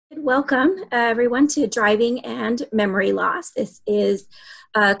Welcome everyone to Driving and Memory Loss. This is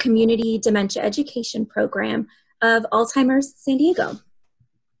a community dementia education program of Alzheimer's San Diego.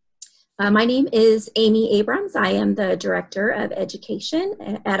 My name is Amy Abrams. I am the Director of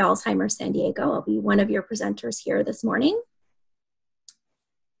Education at Alzheimer's San Diego. I'll be one of your presenters here this morning.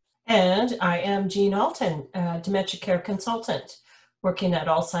 And I am Jean Alton, Dementia Care Consultant, working at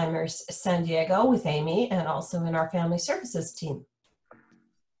Alzheimer's San Diego with Amy and also in our Family Services team.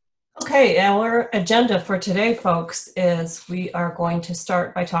 Okay, our agenda for today, folks, is we are going to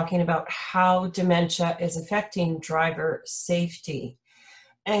start by talking about how dementia is affecting driver safety.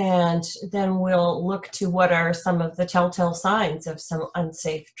 And then we'll look to what are some of the telltale signs of some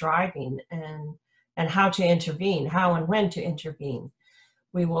unsafe driving and how to intervene, how and when to intervene.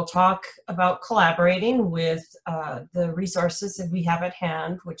 We will talk about collaborating with the resources that we have at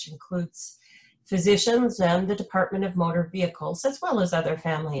hand, which includes physicians and the Department of Motor Vehicles, as well as other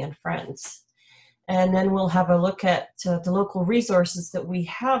family and friends. And then we'll have a look at the local resources that we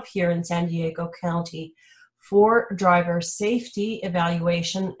have here in San Diego County for driver safety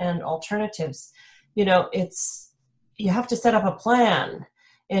evaluation and alternatives. You know, you have to set up a plan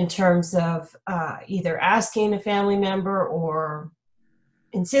in terms of either asking a family member or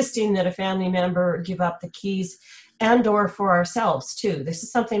insisting that a family member give up the keys, and or for ourselves too. This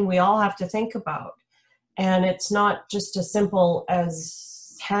is something we all have to think about. And it's not just as simple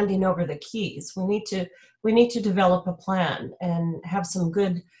as handing over the keys. We need to develop a plan and have some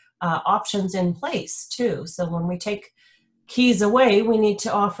good options in place too. So when we take keys away, we need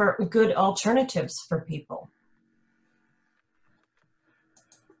to offer good alternatives for people.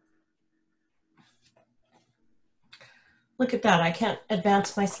 Look at that, I can't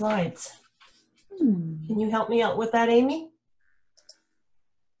advance my slides. Can you help me out with that, Amy?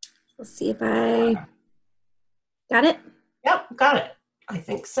 Let's see if I got it. Yep, got it. I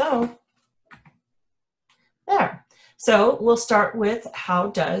think so. There. So we'll start with how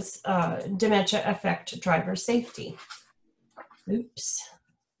does dementia affect driver safety? Oops.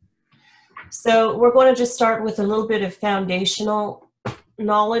 So we're going to just start with a little bit of foundational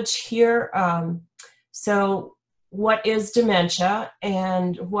knowledge here. So what is dementia,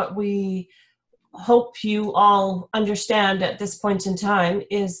 and what we hope you all understand at this point in time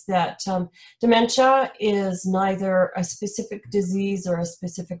is that dementia is neither a specific disease or a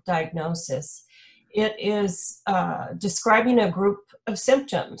specific diagnosis. It is describing a group of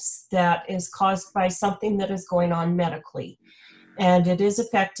symptoms that is caused by something that is going on medically. And it is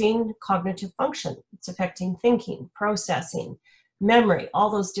affecting cognitive function. It's affecting thinking, processing, memory, all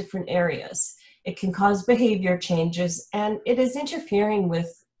those different areas. It can cause behavior changes, and it is interfering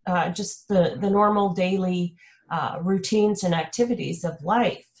with just the normal daily routines and activities of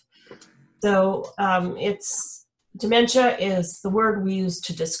life. So dementia is the word we use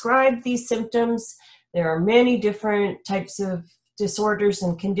to describe these symptoms. There are many different types of disorders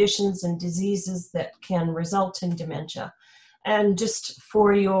and conditions and diseases that can result in dementia. And just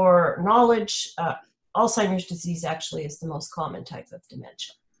for your knowledge, Alzheimer's disease actually is the most common type of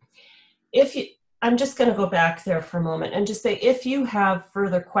dementia. I'm just going to go back there for a moment and just say, if you have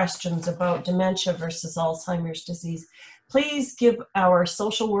further questions about dementia versus Alzheimer's disease, please give our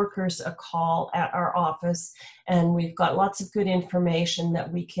social workers a call at our office, and we've got lots of good information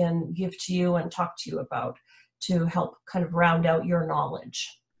that we can give to you and talk to you about to help kind of round out your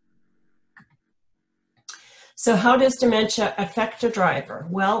knowledge. So how does dementia affect a driver?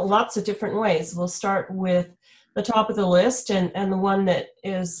 Well, lots of different ways. We'll start with the top of the list and the one that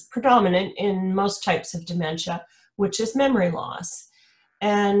is predominant in most types of dementia, which is memory loss.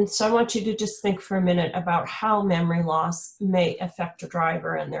 And so I want you to just think for a minute about how memory loss may affect a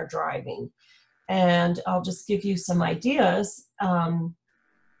driver and their driving. And I'll just give you some ideas.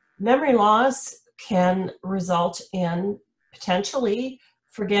 Memory loss can result in potentially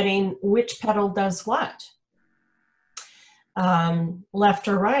forgetting which pedal does what. Left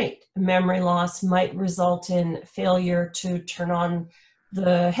or right. Memory loss might result in failure to turn on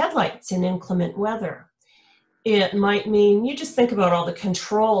the headlights in inclement weather. It might mean you just think about all the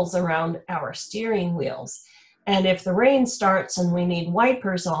controls around our steering wheels. And if the rain starts and we need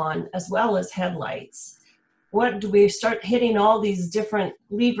wipers on as well as headlights, what do we start hitting all these different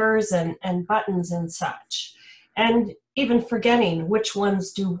levers and buttons and such? And even forgetting which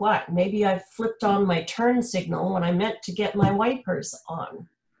ones do what. Maybe I've flipped on my turn signal when I meant to get my wipers on.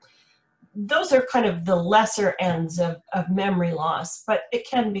 Those are kind of the lesser ends of memory loss, but it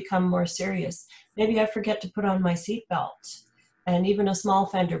can become more serious. Maybe I forget to put on my seatbelt, and even a small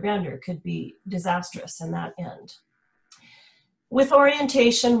fender bender could be disastrous in that end. With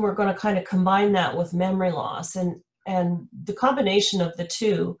orientation, we're going to kind of combine that with memory loss. And And the combination of the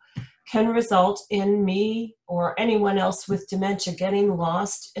two can result in me or anyone else with dementia getting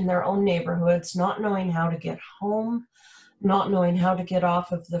lost in their own neighborhoods, not knowing how to get home, not knowing how to get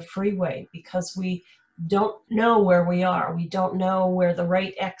off of the freeway because we don't know where we are. We don't know where the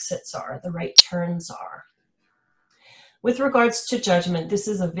right exits are, the right turns are. With regards to judgment, this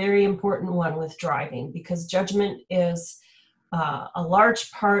is a very important one with driving because judgment is a large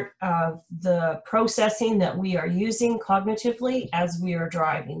part of the processing that we are using cognitively as we are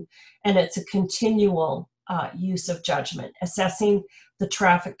driving. And it's a continual use of judgment, assessing the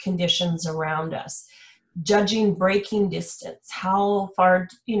traffic conditions around us, judging braking distance, how far,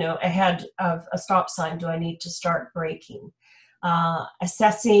 ahead of a stop sign do I need to start braking,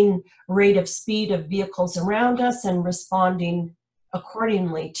 assessing rate of speed of vehicles around us and responding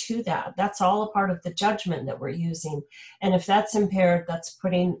accordingly to that. That's all a part of the judgment that we're using. And if that's impaired, that's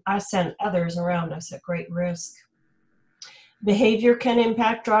putting us and others around us at great risk. Behavior can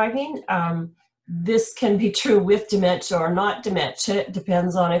impact driving. This can be true with dementia or not dementia. It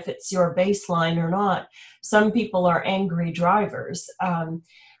depends on if it's your baseline or not. Some people are angry drivers,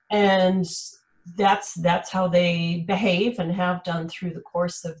 and that's how they behave and have done through the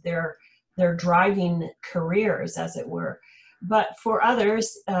course of their driving careers, as it were. But for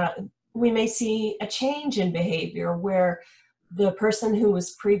others, we may see a change in behavior where the person who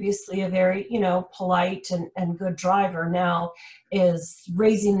was previously a very, polite and good driver now is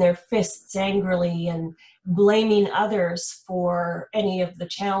raising their fists angrily and blaming others for any of the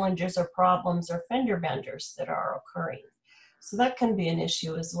challenges or problems or fender benders that are occurring. So that can be an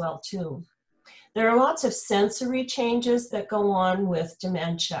issue as well, too. There are lots of sensory changes that go on with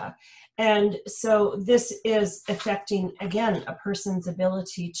dementia. And so this is affecting, again, a person's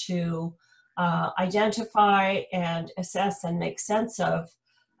ability to identify and assess and make sense of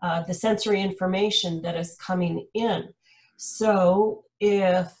the sensory information that is coming in. So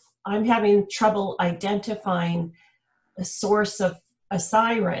if I'm having trouble identifying a source of a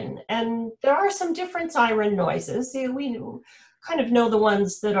siren, and there are some different siren noises, we kind of know the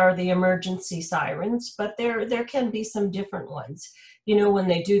ones that are the emergency sirens, but there can be some different ones. When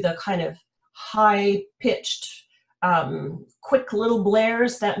they do the kind of high-pitched, quick little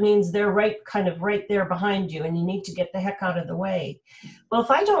blares, that means they're right there behind you and you need to get the heck out of the way. Well,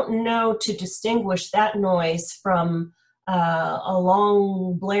 if I don't know to distinguish that noise from a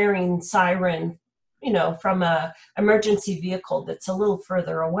long blaring siren, from a emergency vehicle that's a little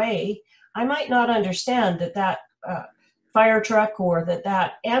further away, I might not understand that fire truck or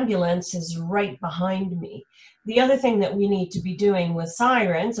that ambulance is right behind me. The other thing that we need to be doing with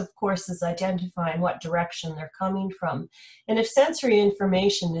sirens, of course, is identifying what direction they're coming from. And if sensory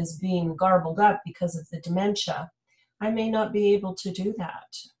information is being garbled up because of the dementia, I may not be able to do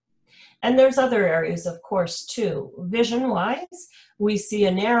that. And there's other areas, of course, too. Vision-wise, we see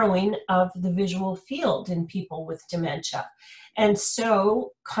a narrowing of the visual field in people with dementia. And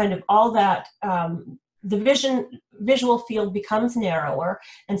so kind of all that, the visual field becomes narrower.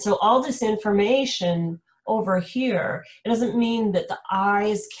 And so all this information over here, it doesn't mean that the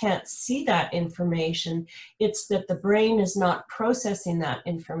eyes can't see that information. It's that the brain is not processing that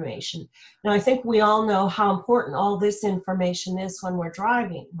information. Now, I think we all know how important all this information is when we're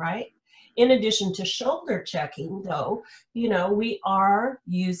driving, right? In addition to shoulder checking, though, we are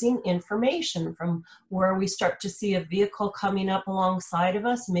using information from where we start to see a vehicle coming up alongside of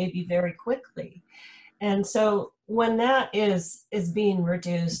us, maybe very quickly. And so when that is being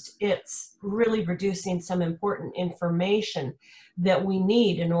reduced, it's really reducing some important information that we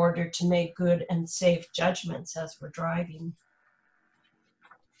need in order to make good and safe judgments as we're driving.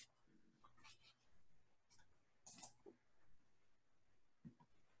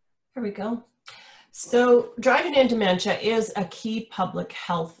 Here we go. So driving in dementia is a key public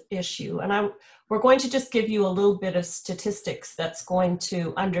health issue. And we're going to just give you a little bit of statistics that's going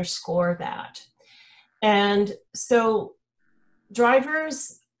to underscore that. And so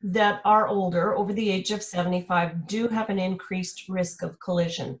drivers that are older, over the age of 75, do have an increased risk of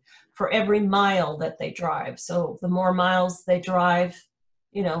collision for every mile that they drive. So the more miles they drive,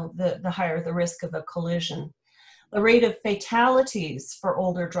 the higher the risk of a collision. The rate of fatalities for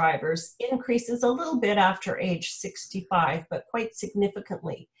older drivers increases a little bit after age 65, but quite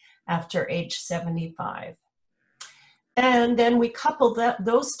significantly after age 75. And then we couple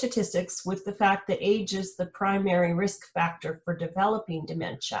those statistics with the fact that age is the primary risk factor for developing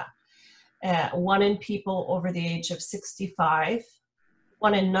dementia. 1 in 9 people over the age of 65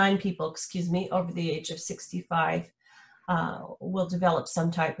 over the age of 65 will develop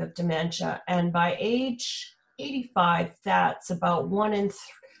some type of dementia. And by age 85, that's about 1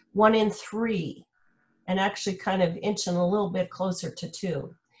 in 3. and actually kind of inching a little bit closer to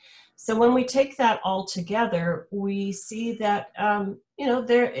 2. So when we take that all together, we see that,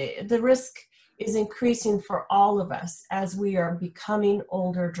 the risk is increasing for all of us as we are becoming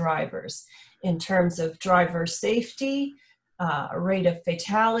older drivers in terms of driver safety, rate of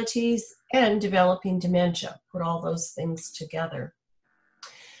fatalities, and developing dementia. Put all those things together.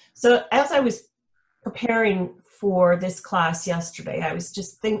 So as I was preparing for this class yesterday, I was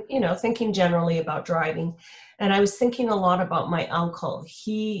just thinking generally about driving, and I was thinking a lot about my uncle.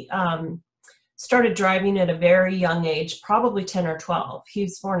 He started driving at a very young age, probably 10 or 12. He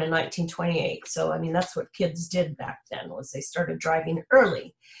was born in 1928, so I mean that's what kids did back then, was they started driving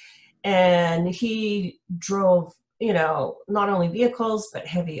early. And he drove, not only vehicles but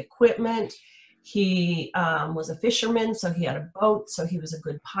heavy equipment. He was a fisherman, so he had a boat, so he was a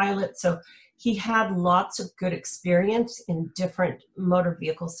good pilot. So he had lots of good experience in different motor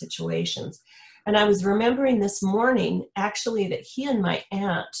vehicle situations. And I was remembering this morning, actually, that he and my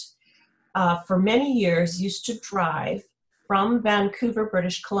aunt, for many years, used to drive from Vancouver,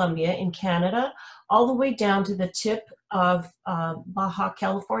 British Columbia in Canada, all the way down to the tip of Baja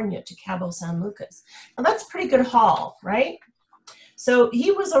California to Cabo San Lucas. Now that's a pretty good haul, right? So he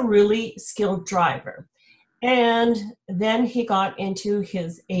was a really skilled driver. And then he got into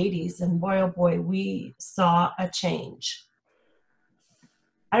his 80s, and boy, oh boy, we saw a change.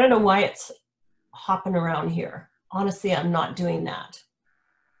 I don't know why it's hopping around here. Honestly, I'm not doing that.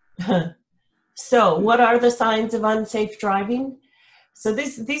 So what are the signs of unsafe driving? So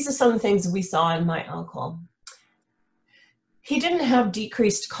these are some things we saw in my uncle. He didn't have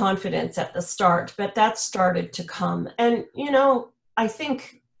decreased confidence at the start, but that started to come. And, I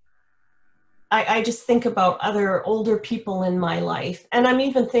think I just think about other older people in my life, and I'm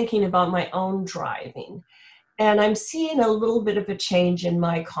even thinking about my own driving. And I'm seeing a little bit of a change in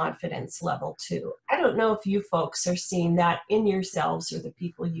my confidence level too. I don't know if you folks are seeing that in yourselves or the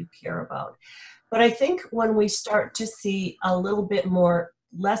people you care about. But I think when we start to see a little bit more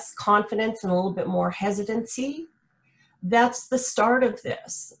less confidence and a little bit more hesitancy, that's the start of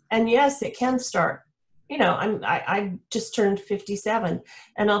this. And yes, it can start. I just turned 57,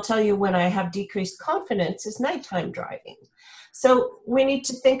 and I'll tell you, when I have decreased confidence is nighttime driving. So we need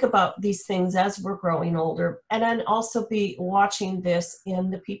to think about these things as we're growing older, and then also be watching this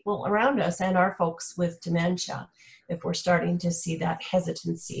in the people around us and our folks with dementia, if we're starting to see that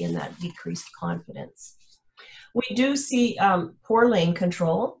hesitancy and that decreased confidence. We do see poor lane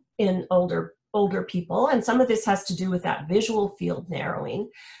control in older people, and some of this has to do with that visual field narrowing.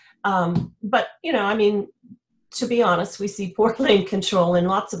 But, to be honest, we see poor lane control in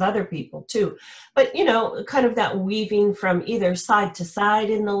lots of other people too. But, kind of that weaving from either side to side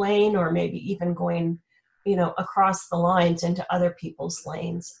in the lane, or maybe even going, across the lines into other people's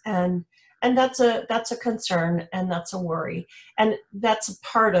lanes. And that's a concern, and that's a worry. And that's a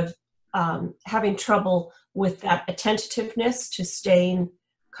part of having trouble with that attentiveness to staying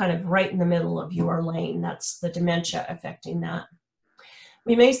kind of right in the middle of your lane. That's the dementia affecting that.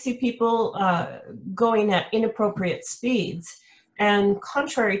 We may see people going at inappropriate speeds, and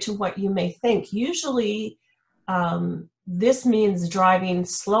contrary to what you may think, usually this means driving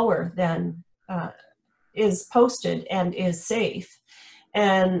slower than is posted and is safe.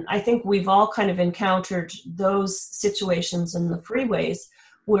 And I think we've all kind of encountered those situations in the freeways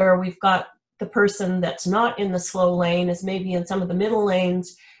where we've got the person that's not in the slow lane is maybe in some of the middle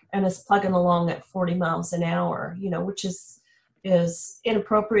lanes and is plugging along at 40 miles an hour, which is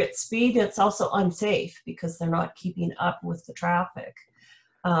inappropriate speed. It's also unsafe because they're not keeping up with the traffic.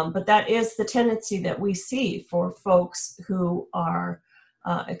 But that is the tendency that we see for folks who are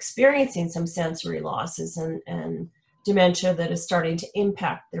experiencing some sensory losses and dementia that is starting to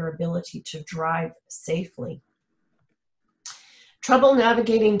impact their ability to drive safely. Trouble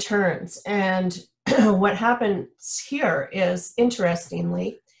navigating turns. And what happens here is,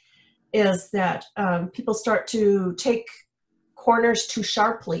 interestingly, is that people start to take corners too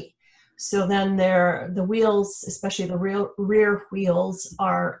sharply. So then the wheels, especially the rear wheels,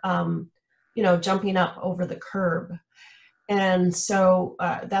 are jumping up over the curb. And so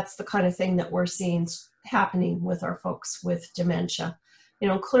that's the kind of thing that we're seeing happening with our folks with dementia.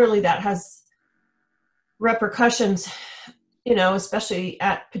 Clearly that has repercussions, especially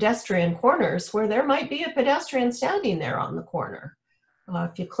at pedestrian corners where there might be a pedestrian standing there on the corner.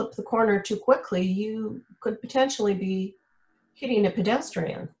 If you clip the corner too quickly, you could potentially be hitting a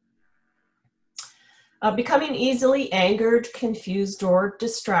pedestrian. Becoming easily angered, confused, or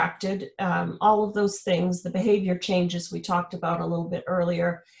distracted, all of those things, the behavior changes we talked about a little bit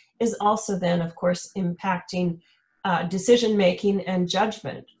earlier, is also then, of course, impacting decision-making and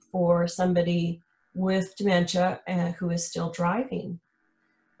judgment for somebody with dementia who is still driving.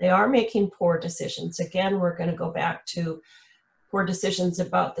 They are making poor decisions. Again, we're going to go back to poor decisions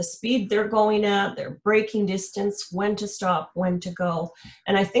about the speed they're going at, their braking distance, when to stop, when to go.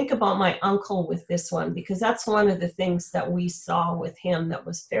 And I think about my uncle with this one, because that's one of the things that we saw with him that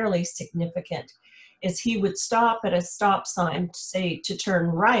was fairly significant, is he would stop at a stop sign, say to turn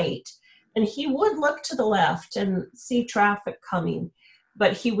right, and he would look to the left and see traffic coming,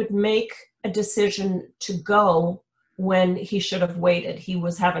 but he would make a decision to go when he should have waited. He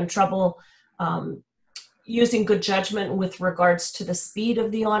was having trouble using good judgment with regards to the speed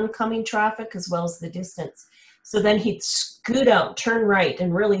of the oncoming traffic as well as the distance. So then he'd scoot out, turn right,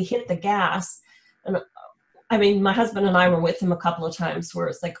 and really hit the gas. And I mean, my husband and I were with him a couple of times where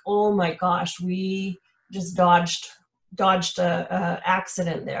it's like, oh my gosh, we just dodged a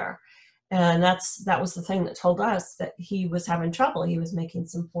accident there. And that was the thing that told us that he was having trouble. He was making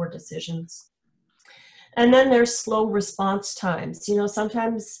some poor decisions. And then there's slow response times. You know,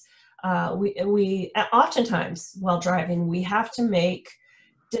 sometimes oftentimes while driving, we have to make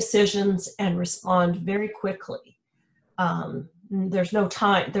decisions and respond very quickly. There's no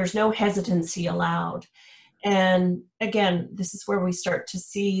time, there's no hesitancy allowed. And again, this is where we start to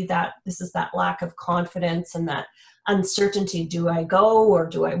see that this is that lack of confidence and that uncertainty. Do I go or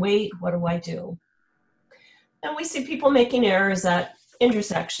do I wait? What do I do? And we see people making errors at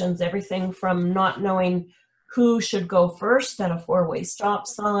intersections, everything from not knowing who should go first at a four-way stop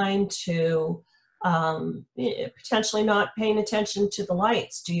sign to potentially not paying attention to the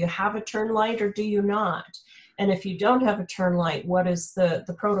lights. Do you have a turn light or do you not? And if you don't have a turn light, what is the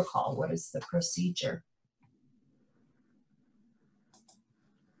protocol? What is the procedure?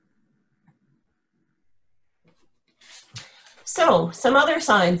 So, some other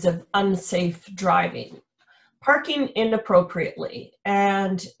signs of unsafe driving. Parking inappropriately.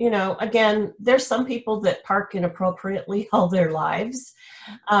 And, you know, again, there's some people that park inappropriately all their lives.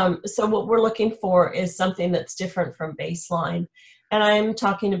 So what we're looking for is something that's different from baseline. And I'm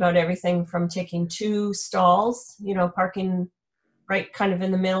talking about everything from taking two stalls, you know, parking right kind of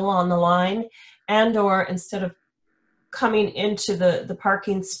in the middle on the line, and or instead of coming into the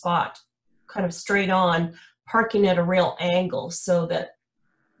parking spot kind of straight on, parking at a real angle so that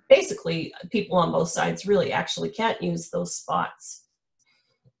basically people on both sides really actually can't use those spots.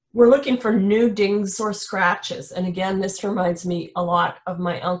 We're looking for new dings or scratches. And again, this reminds me a lot of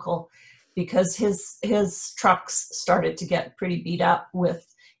my uncle, because his trucks started to get pretty beat up with,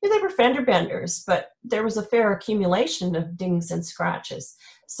 they were fender benders, but there was a fair accumulation of dings and scratches.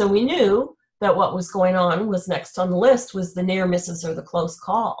 So we knew that what was going on was next on the list was the near misses or the close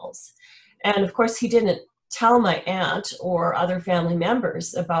calls. And of course he didn't tell my aunt or other family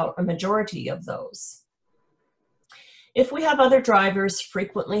members about a majority of those. If we have other drivers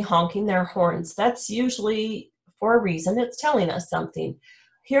frequently honking their horns, that's usually for a reason. It's telling us something.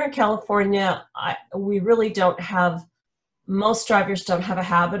 Here in California, we really don't have, most drivers don't have a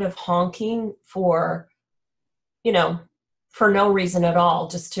habit of honking for, you know, for no reason at all,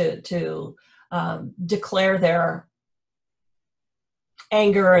 just to declare their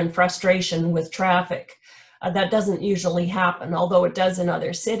anger and frustration with traffic. That doesn't usually happen, although it does in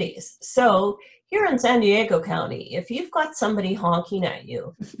other cities. So here in San Diego County, if you've got somebody honking at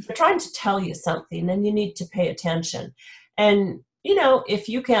you, they're trying to tell you something, then you need to pay attention. And, you know, if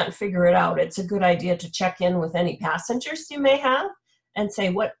you can't figure it out, it's a good idea to check in with any passengers you may have and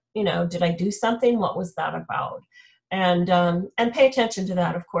say, what, you know, did I do something? What was that about? And pay attention to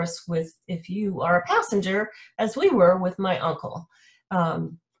that, of course, with if you are a passenger, as we were with my uncle,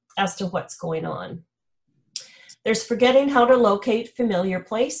 as to what's going on. There's forgetting how to locate familiar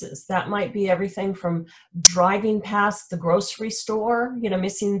places. That might be everything from driving past the grocery store, you know,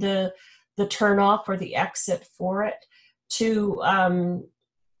 missing the turnoff or the exit for it, to,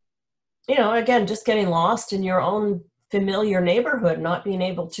 you know, again, just getting lost in your own familiar neighborhood, not being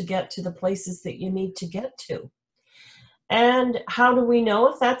able to get to the places that you need to get to. And how do we know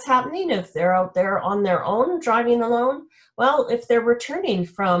if that's happening? If they're out there on their own, driving alone? Well, if they're returning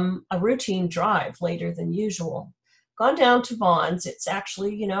from a routine drive later than usual, gone down to Vaughn's, it's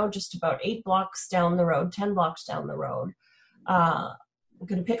actually, you know, just about 8 blocks down the road, 10 blocks down the road. I'm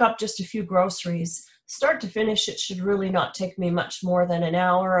going to pick up just a few groceries. Start to finish, it should really not take me much more than an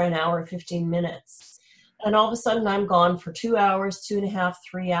hour, 15 minutes. And all of a sudden I'm gone for 2 hours, 2.5,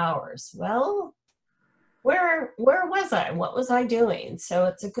 3 hours. Well, where was I? What was I doing? So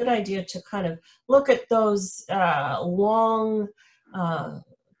it's a good idea to kind of look at those long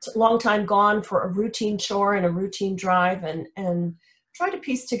time gone for a routine chore and a routine drive, and try to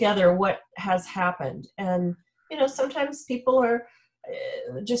piece together what has happened. And, you know, sometimes people are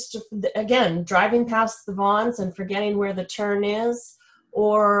just, again, driving past the Vons and forgetting where the turn is,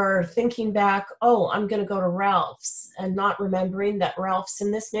 or thinking back, oh, I'm going to go to Ralph's, and not remembering that Ralph's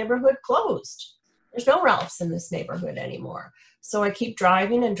in this neighborhood closed. There's no Ralph's in this neighborhood anymore. So I keep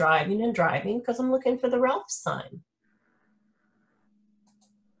driving and driving and driving because I'm looking for the Ralph's sign.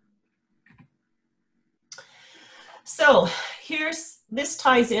 So this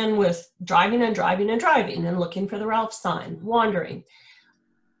ties in with driving and driving and driving and looking for the Ralph's sign, wandering.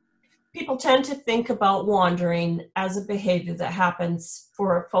 People tend to think about wandering as a behavior that happens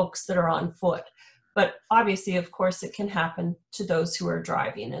for folks that are on foot. But obviously, of course, it can happen to those who are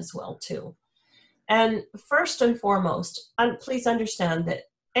driving as well, too. And first and foremost, please understand that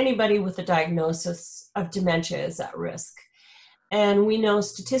anybody with a diagnosis of dementia is at risk. And we know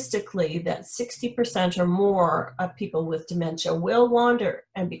statistically that 60% or more of people with dementia will wander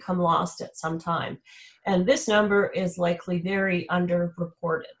and become lost at some time. And this number is likely very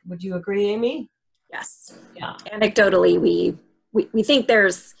underreported. Would you agree, Amy? Yes. Yeah. Anecdotally, we think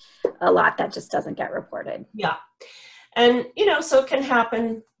there's a lot that just doesn't get reported. Yeah. And, so it can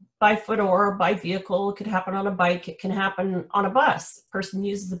happen by foot or by vehicle. It could happen on a bike. It can happen on a bus. The person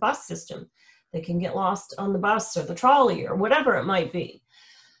uses the bus system. They can get lost on the bus or the trolley or whatever it might be.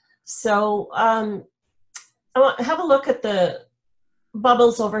 So I want to have a look at the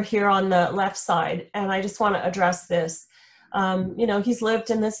bubbles over here on the left side, and I just want to address this. He's lived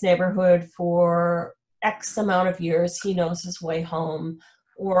in this neighborhood for X amount of years. He knows his way home,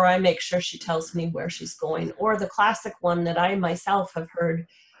 or I make sure she tells me where she's going, or the classic one that I myself have heard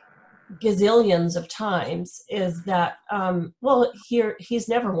gazillions of times is that, he's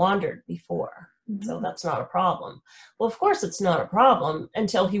never wandered before, so that's not a problem. Well, of course it's not a problem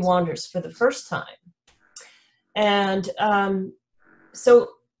until he wanders for the first time. And so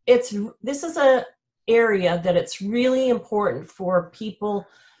this is a area that it's really important for people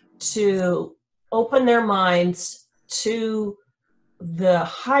to open their minds to the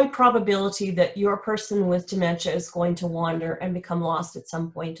high probability that your person with dementia is going to wander and become lost at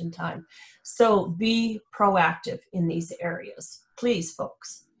some point in time. So be proactive in these areas, please,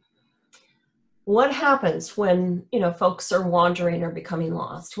 folks. What happens when, folks are wandering or becoming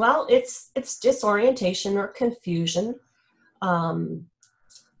lost? Well, it's disorientation or confusion. I'm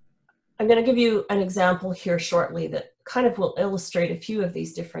going to give you an example here shortly that kind of will illustrate a few of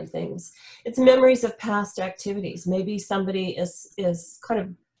these different things. It's memories of past activities. Maybe somebody is kind of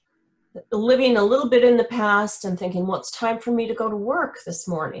living a little bit in the past and thinking, well, it's time for me to go to work this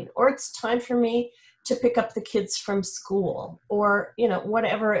morning, or it's time for me to pick up the kids from school, or,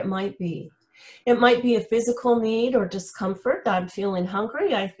 whatever it might be. It might be a physical need or discomfort. I'm feeling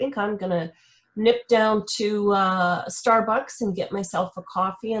hungry. I think I'm going to nip down to Starbucks and get myself a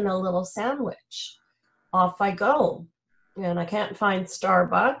coffee and a little sandwich. Off I go. And I can't find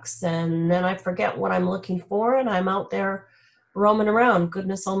Starbucks, and then I forget what I'm looking for, and I'm out there roaming around,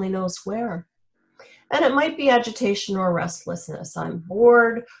 goodness only knows where. And it might be agitation or restlessness. I'm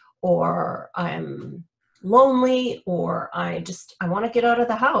bored, or I'm lonely, or I want to get out of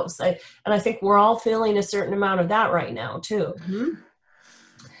the house. And I think we're all feeling a certain amount of that right now too. Mm-hmm.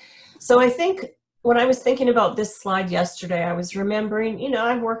 So I think when I was thinking about this slide yesterday, I was remembering,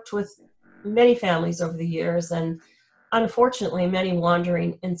 I've worked with many families over the years, and unfortunately many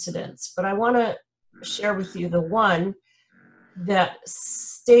wandering incidents. But I want to share with you the one that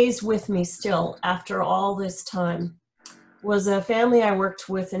stays with me still after all this time. Was a family I worked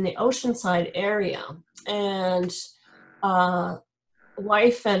with in the Oceanside area, and a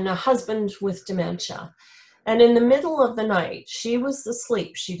wife and a husband with dementia. And in the middle of the night, she was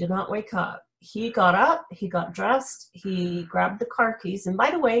asleep. She did not wake up. He got up, he got dressed, he grabbed the car keys. And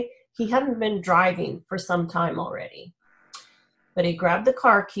by the way, he hadn't been driving for some time already. But he grabbed the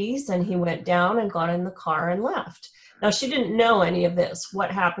car keys and he went down and got in the car and left. Now, she didn't know any of this. What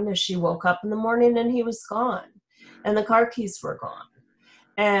happened is she woke up in the morning and he was gone. And the car keys were gone.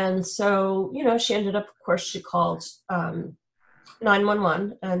 And so, she ended up, of course, she called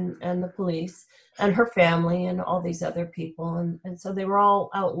 911 and the police and her family and all these other people. And so they were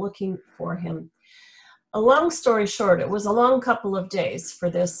all out looking for him. A long story short, it was a long couple of days for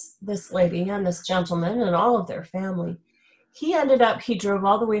this lady and this gentleman and all of their family. He drove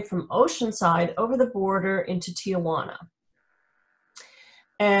all the way from Oceanside over the border into Tijuana.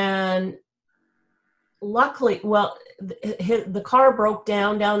 And luckily, the car broke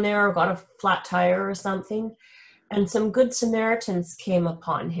down there or got a flat tire or something. And some good Samaritans came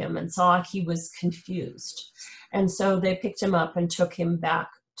upon him and saw he was confused. And so they picked him up and took him back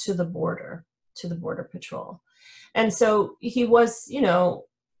to the Border Patrol. And so he was,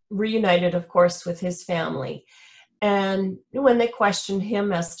 reunited, of course, with his family. And when they questioned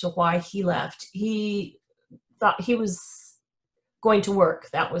him as to why he left, he thought he was going to work.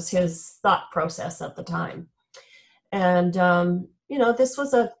 That was his thought process at the time. And, you know, this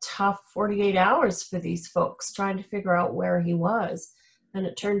was a tough 48 hours for these folks trying to figure out where he was. And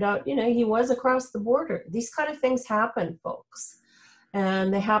it turned out, you know, he was across the border. These kind of things happen, folks.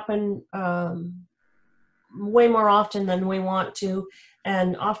 And they happen way more often than we want to.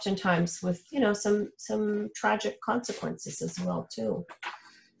 And oftentimes with, you know, some tragic consequences as well, too.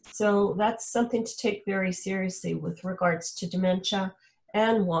 So that's something to take very seriously with regards to dementia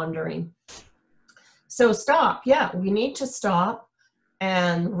and wandering. So stop. Yeah, we need to stop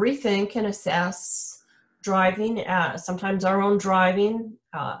and rethink and assess driving. Sometimes our own driving,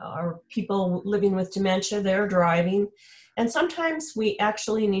 or people living with dementia, they're driving. And sometimes we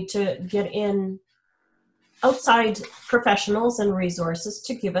actually need to get in outside professionals and resources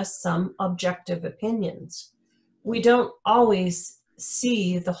to give us some objective opinions. We don't always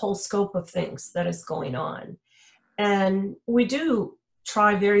see the whole scope of things that is going on. And we do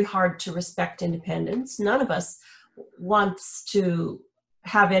try very hard to respect independence. None of us wants to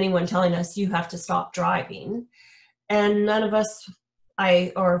have anyone telling us you have to stop driving. And none of us,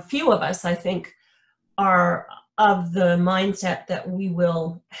 or few of us, I think, are of the mindset that we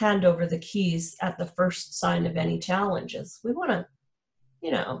will hand over the keys at the first sign of any challenges. We want to,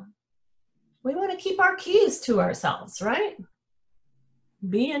 you know, we want to keep our keys to ourselves, right?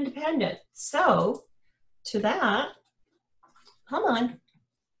 Be independent. So to that, come on.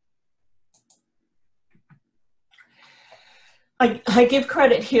 I give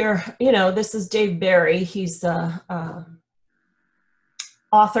credit here, you know, this is Dave Barry. He's the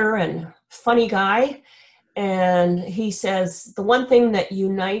author and funny guy. And he says, the one thing that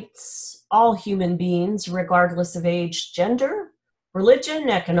unites all human beings, regardless of age, gender, religion,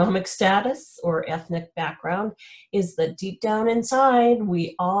 economic status, or ethnic background, is that deep down inside,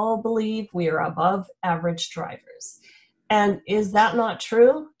 we all believe we are above average drivers. And is that not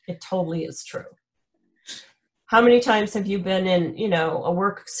true? It totally is true. How many times have you been in, you know, a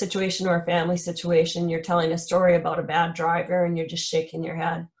work situation or a family situation, you're telling a story about a bad driver and you're just shaking your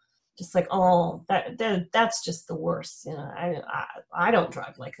head? Just like, oh, that's just the worst. You know, I don't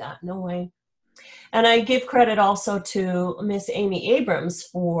drive like that. No way. And I give credit also to Miss Amy Abrams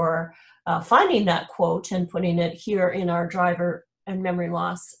for finding that quote and putting it here in our driver and memory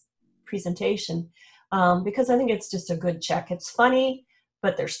loss presentation, because I think it's just a good check. It's funny,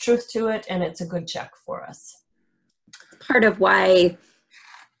 but there's truth to it, and it's a good check for us. Part of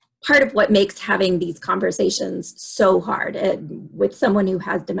what makes having these conversations so hard with someone who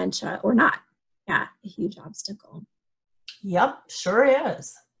has dementia or not. Yeah, a huge obstacle. Yep, sure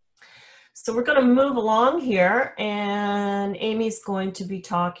is. So we're going to move along here, and Amy's going to be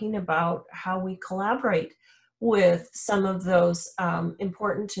talking about how we collaborate with some of those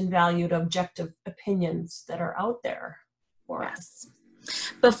important and valued objective opinions that are out there for us.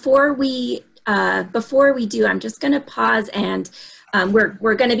 Before we do, I'm just going to pause, and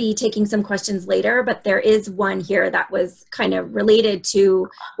we're going to be taking some questions later, but there is one here that was kind of related to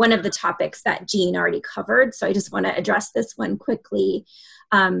one of the topics that Jean already covered. So I just want to address this one quickly.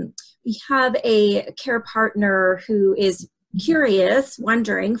 We have a care partner who is curious,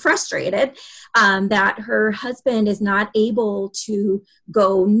 wondering, frustrated that her husband is not able to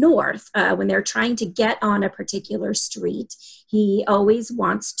go north when they're trying to get on a particular street. He always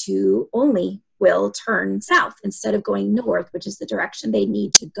wants to will turn south instead of going north, which is the direction they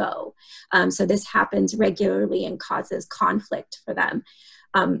need to go. So this happens regularly and causes conflict for them.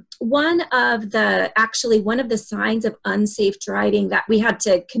 One of the signs of unsafe driving that we had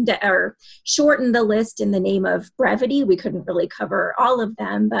to shorten the list in the name of brevity. We couldn't really cover all of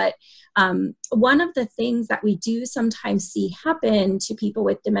them, but one of the things that we do sometimes see happen to people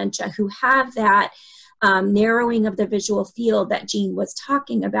with dementia who have that narrowing of the visual field that Jean was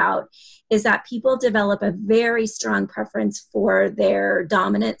talking about is that people develop a very strong preference for their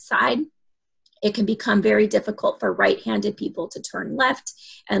dominant side. It can become very difficult for right-handed people to turn left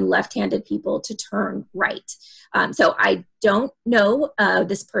and left-handed people to turn right. So I don't know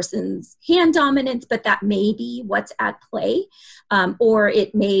this person's hand dominance, but that may be what's at play. Or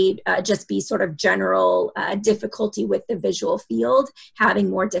it may just be sort of general difficulty with the visual field, having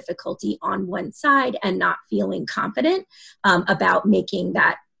more difficulty on one side and not feeling confident about making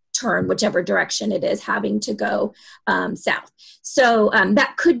that turn, whichever direction it is, having to go south. So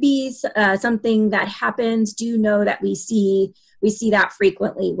that could be something that happens. Do know that we see that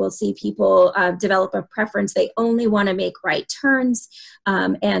frequently. We'll see people develop a preference. They only want to make right turns,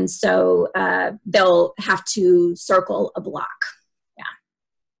 and so they'll have to circle a block. Yeah.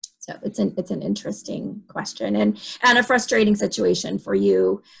 So it's an interesting question and a frustrating situation for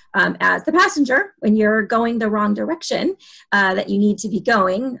you as the passenger when you're going the wrong direction that you need to be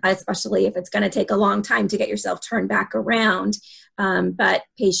going, especially if it's going to take a long time to get yourself turned back around. But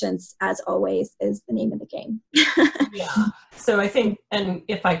patience, as always, is the name of the game. Yeah. So I think, and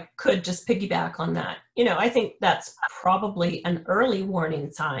if I could just piggyback on that, I think that's probably an early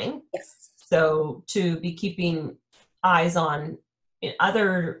warning sign. Yes. So to be keeping eyes on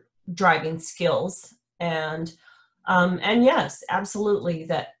other driving skills and yes, absolutely,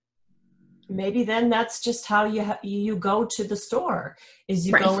 that maybe then that's just how you go to the store, is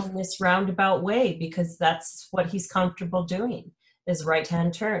you go in this roundabout way because that's what he's comfortable doing, is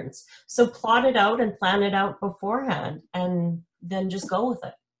right-hand turns. So plot it out and plan it out beforehand and then just go with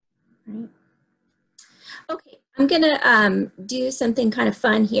it. Right. Okay, I'm gonna do something kind of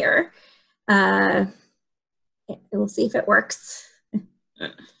fun here. We'll see if it works.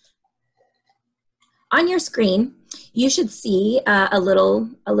 On your screen, you should see a little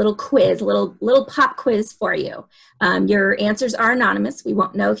quiz, a little pop quiz for you. Your answers are anonymous. We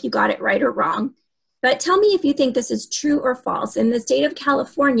won't know if you got it right or wrong. But tell me if you think this is true or false. In the state of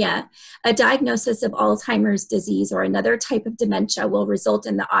California, a diagnosis of Alzheimer's disease or another type of dementia will result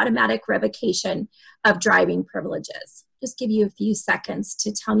in the automatic revocation of driving privileges. Just give you a few seconds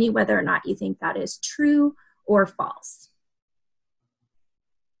to tell me whether or not you think that is true or false.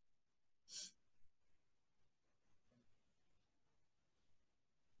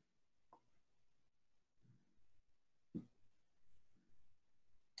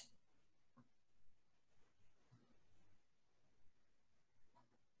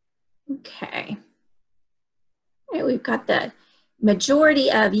 Okay. All right, we've got the majority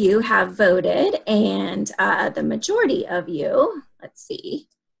of you have voted, and the majority of you, let's see,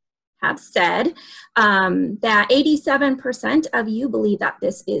 have said that 87% of you believe that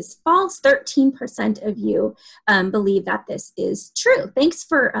this is false, 13% of you believe that this is true. Thanks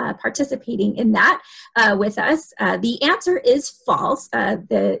for participating in that with us. The answer is false.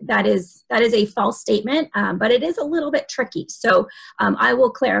 That is a false statement, but it is a little bit tricky. So I will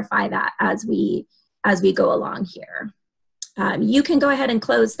clarify that as we go along here. You can go ahead and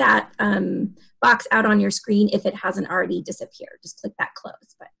close that box out on your screen if it hasn't already disappeared. Just click that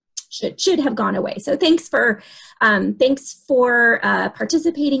close, but should have gone away. So thanks for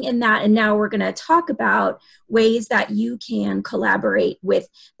participating in that. And now we're going to talk about ways that you can collaborate with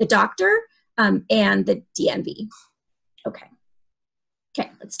the doctor and the DMV. Okay.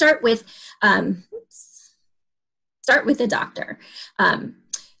 Let's start with the doctor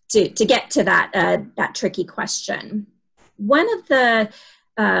to get to that tricky question. One of the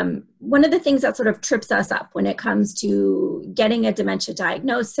things that sort of trips us up when it comes to getting a dementia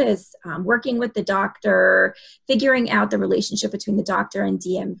diagnosis, working with the doctor, figuring out the relationship between the doctor and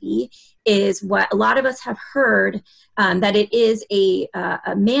DMV is what a lot of us have heard, that it is a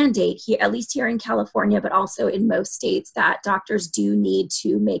mandate here, at least here in California, but also in most states, that doctors do need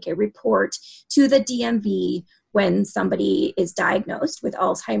to make a report to the DMV when somebody is diagnosed with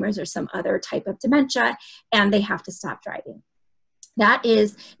Alzheimer's or some other type of dementia and they have to stop driving. That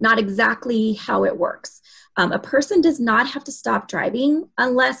is not exactly how it works. A person does not have to stop driving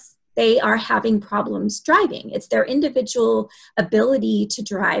unless they are having problems driving. It's their individual ability to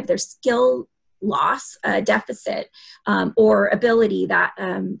drive, their skill loss, deficit, or ability that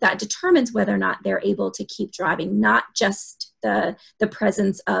determines whether or not they're able to keep driving, not just the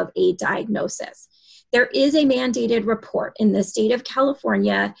presence of a diagnosis. There is a mandated report in the state of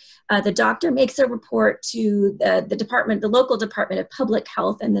California. The doctor makes a report to the local Department of Public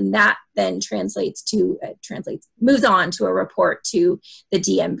Health, and then that moves on to a report to the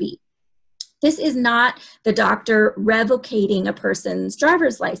DMV. This is not the doctor revocating a person's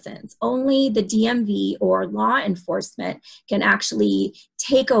driver's license. Only the DMV or law enforcement can actually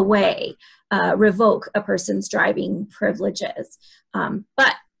take away, revoke a person's driving privileges.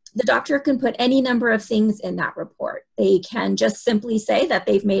 But the doctor can put any number of things in that report. They can just simply say that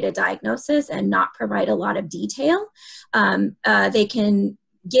they've made a diagnosis and not provide a lot of detail. They can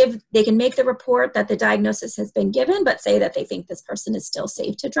make the report that the diagnosis has been given, but say that they think this person is still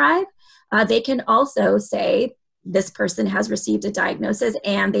safe to drive. They can also say this person has received a diagnosis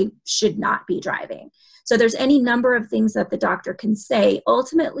and they should not be driving. So there's any number of things that the doctor can say.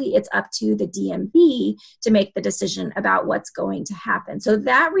 Ultimately, it's up to the DMV to make the decision about what's going to happen. So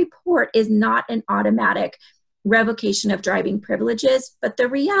that report is not an automatic revocation of driving privileges, but the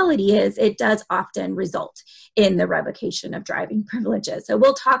reality is it does often result in the revocation of driving privileges. So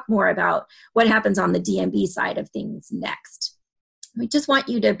we'll talk more about what happens on the DMV side of things next. We just want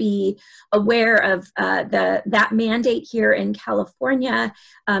you to be aware of that mandate here in California,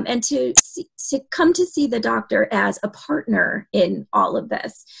 and to come to see the doctor as a partner in all of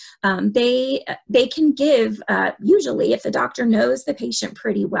this. They can give, usually if the doctor knows the patient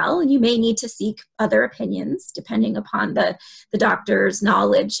pretty well, and you may need to seek other opinions depending upon the doctor's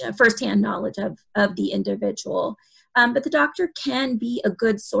knowledge, firsthand knowledge of the individual. But the doctor can be a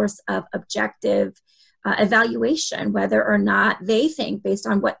good source of objective evaluation, whether or not they think, based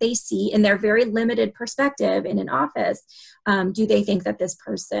on what they see in their very limited perspective in an office, do they think that this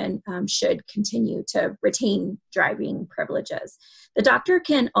person should continue to retain driving privileges. The doctor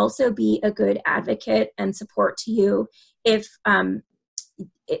can also be a good advocate and support to you if a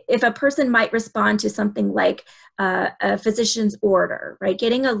person might respond to something like a physician's order, right?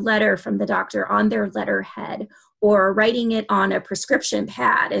 Getting a letter from the doctor on their letterhead, or writing it on a prescription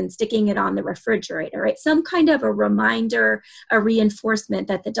pad and sticking it on the refrigerator, right? Some kind of a reminder, a reinforcement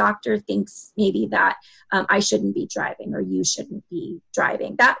that the doctor thinks maybe that I shouldn't be driving, or you shouldn't be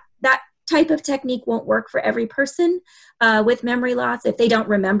driving. That type of technique won't work for every person with memory loss if they don't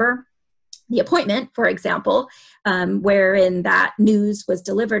remember the appointment, for example, wherein that news was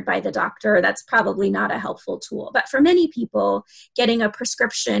delivered by the doctor. That's probably not a helpful tool. But for many people, getting a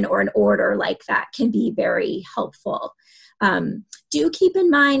prescription or an order like that can be very helpful. Do keep in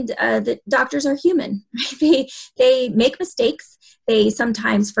mind that doctors are human. Right? They make mistakes. They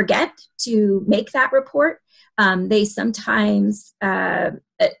sometimes forget to make that report. They sometimes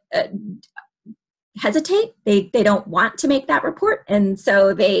hesitate. They don't want to make that report. And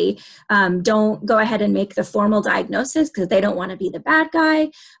so they don't go ahead and make the formal diagnosis because they don't want to be the bad guy.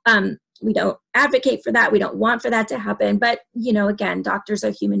 We don't advocate for that. We don't want for that to happen. But, again, doctors are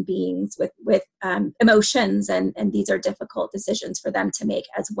human beings with emotions, and these are difficult decisions for them to make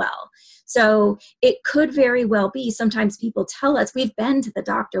as well. So it could very well be, sometimes people tell us, we've been to the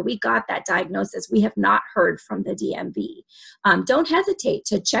doctor, we got that diagnosis, we have not heard from the DMV. Don't hesitate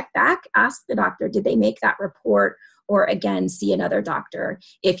to check back, ask the doctor, did they make that report? Or again, see another doctor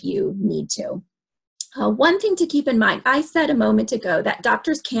if you need to. One thing to keep in mind, I said a moment ago that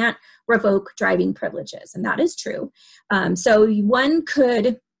doctors can't revoke driving privileges, and that is true. So one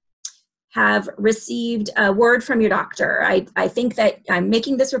could have received a word from your doctor. I think that I'm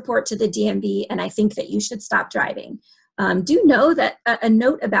making this report to the DMV, and I think that you should stop driving. Do know that a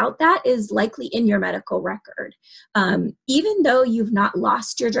note about that is likely in your medical record. Even though you've not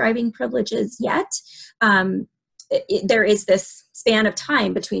lost your driving privileges yet, there is this span of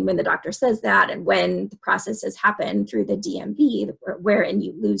time between when the doctor says that and when the process has happened through the DMV, wherein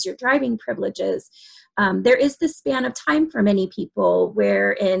you lose your driving privileges. There is this span of time for many people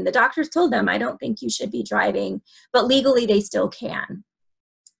wherein the doctors told them, I don't think you should be driving, but legally they still can.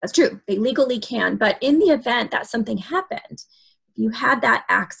 That's true. They legally can. But in the event that something happened, if you had that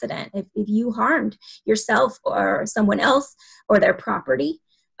accident, if you harmed yourself or someone else or their property,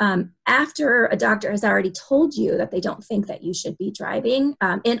 after a doctor has already told you that they don't think that you should be driving,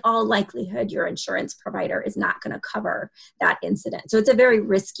 in all likelihood, your insurance provider is not going to cover that incident. So it's a very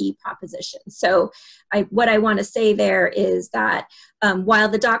risky proposition. So what I want to say there is that while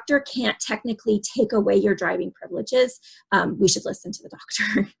the doctor can't technically take away your driving privileges, we should listen to the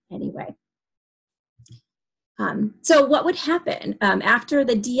doctor anyway. So what would happen after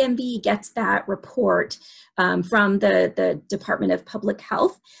the DMV gets that report from the Department of Public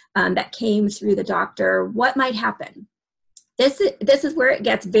Health that came through the doctor? What might happen? This is where it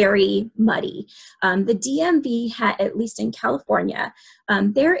gets very muddy. The DMV, at least in California,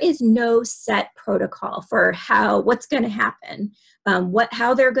 there is no set protocol for what's going to happen,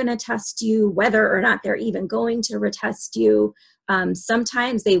 how they're going to test you, whether or not they're even going to retest you.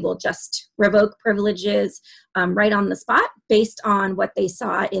 Sometimes they will just revoke privileges right on the spot based on what they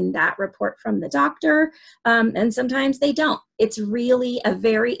saw in that report from the doctor, and sometimes they don't. It's really a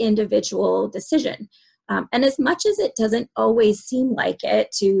very individual decision. And as much as it doesn't always seem like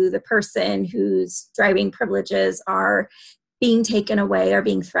it to the person whose driving privileges are being taken away or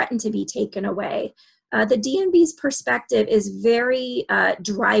being threatened to be taken away, the DMV's perspective is very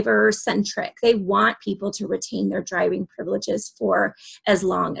driver-centric. They want people to retain their driving privileges for as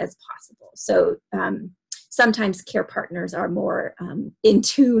long as possible. So sometimes care partners are more in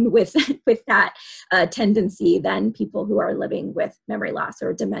tune with that tendency than people who are living with memory loss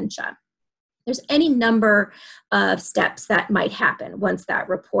or dementia. There's any number of steps that might happen once that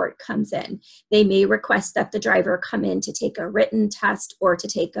report comes in. They may request that the driver come in to take a written test or to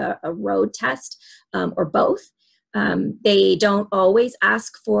take a road test, or both. They don't always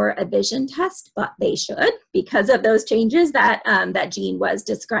ask for a vision test, but they should because of those changes that Jean was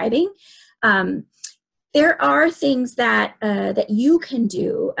describing. There are things that that you can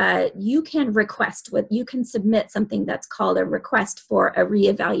do. You can you can submit something that's called a request for a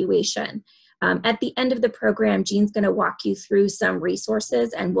reevaluation. At the end of the program, Jean's going to walk you through some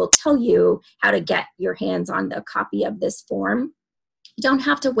resources and will tell you how to get your hands on a copy of this form. You don't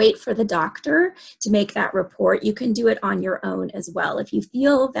have to wait for the doctor to make that report. You can do it on your own as well. If you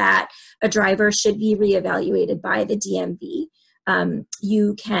feel that a driver should be reevaluated by the DMV,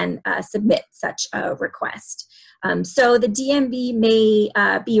 you can submit such a request. So the DMV may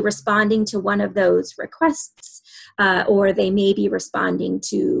be responding to one of those requests, or they may be responding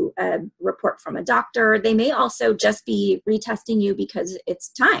to a report from a doctor. They may also just be retesting you because it's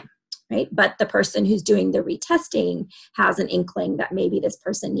time, right? But the person who's doing the retesting has an inkling that maybe this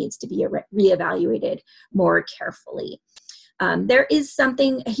person needs to be reevaluated more carefully. There is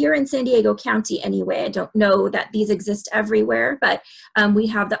something here in San Diego County anyway, I don't know that these exist everywhere, but we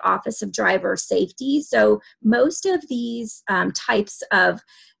have the Office of Driver Safety. So most of these types of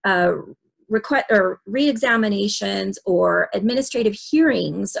request or reexaminations or administrative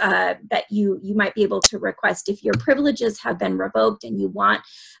hearings that you might be able to request if your privileges have been revoked and you want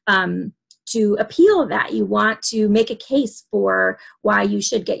to appeal that, you want to make a case for why you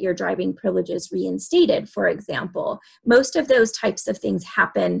should get your driving privileges reinstated, for example. Most of those types of things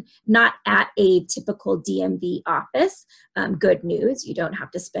happen not at a typical DMV office. Good news, you don't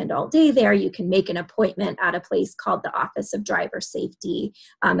have to spend all day there. You can make an appointment at a place called the Office of Driver Safety,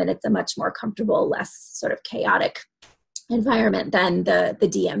 and it's a much more comfortable, less sort of chaotic environment than the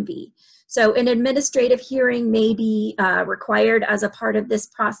DMV. So an administrative hearing may be required as a part of this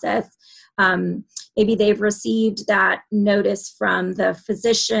process. Maybe they've received that notice from the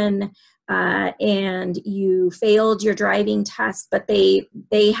physician and you failed your driving test, but they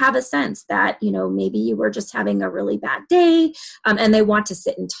have a sense that, you know, maybe you were just having a really bad day and they want to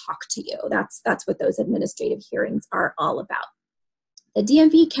sit and talk to you. That's what those administrative hearings are all about. The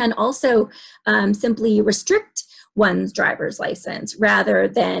DMV can also simply restrict one's driver's license rather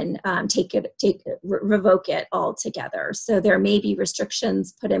than revoke it altogether. So there may be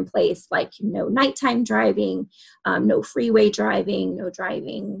restrictions put in place like no nighttime driving, no freeway driving, no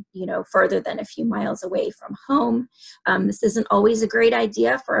driving, you know, further than a few miles away from home. This isn't always a great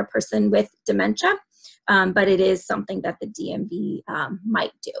idea for a person with dementia, but it is something that the DMV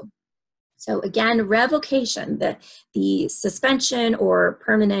might do. So again, revocation, the suspension or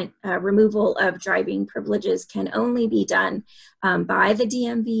permanent removal of driving privileges can only be done by the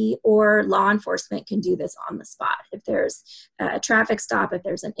DMV, or law enforcement can do this on the spot. If there's a traffic stop, if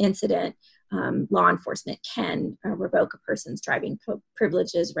there's an incident, law enforcement can revoke a person's driving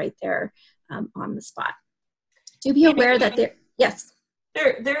privileges right there on the spot. Do be aware that there, yes?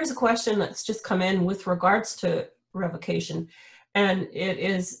 There's a question that's just come in with regards to revocation. And it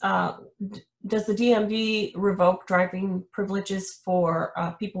is, does the DMV revoke driving privileges for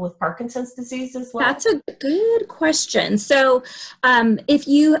people with Parkinson's disease as well? That's a good question. So if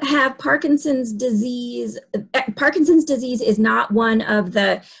you have Parkinson's disease is not one of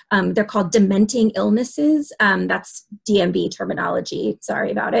the, they're called dementing illnesses. That's DMV terminology,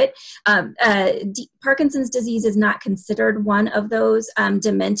 sorry about it. Parkinson's disease is not considered one of those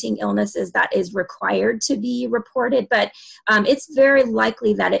dementing illnesses that is required to be reported, but it's very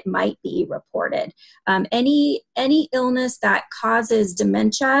likely that it might be reported. Any illness that causes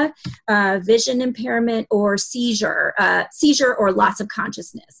dementia, vision impairment, or seizure or loss of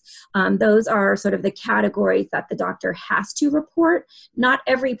consciousness, those are sort of the categories that the doctor has to report. Not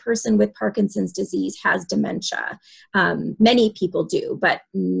every person with Parkinson's disease has dementia. Many people do, but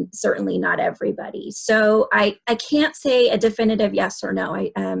certainly not everybody. So I can't say a definitive yes or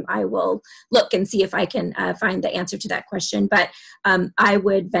no. I will look and see if I can find the answer to that question, but I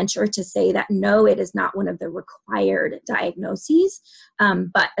would venture to say that no, it is not one of the required diagnoses,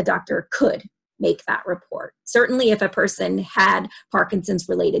 but a doctor could make that report. Certainly if a person had Parkinson's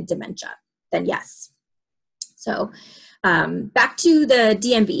related dementia, then yes. So back to the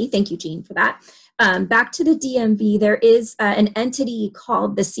DMV, thank you, Jean, for that. Back to the DMV, there is an entity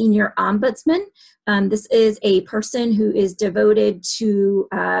called the Senior Ombudsman. This is a person who is devoted to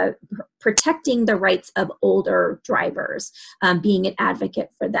protecting the rights of older drivers, being an advocate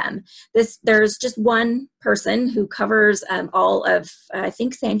for them. There's just one person who covers all of, I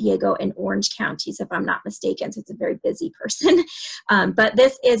think, San Diego and Orange counties, if I'm not mistaken, so it's a very busy person. But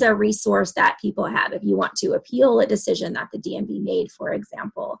this is a resource that people have if you want to appeal a decision that the DMV made, for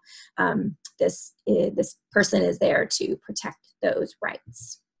example. This person is there to protect those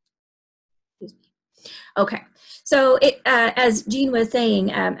rights. Excuse me. Okay, so as Jean was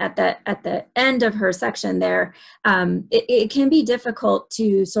saying at the end of her section there, it can be difficult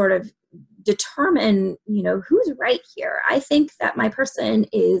to sort of determine, who's right here. I think that my person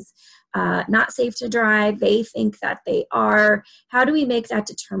is not safe to drive. They think that they are. How do we make that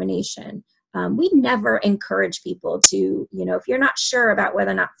determination? We never encourage people to, if you're not sure about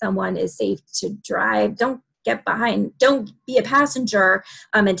whether or not someone is safe to drive, don't get behind, don't be a passenger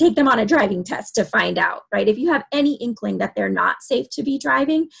and take them on a driving test to find out, right? If you have any inkling that they're not safe to be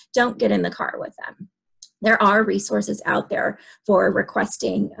driving, don't get in the car with them. There are resources out there for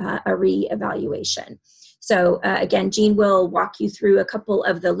requesting a reevaluation. So again, Jean will walk you through a couple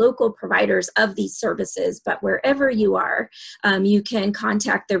of the local providers of these services, but wherever you are, you can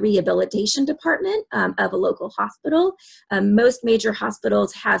contact the rehabilitation department of a local hospital. Most major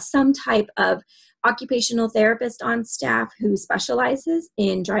hospitals have some type of occupational therapist on staff who specializes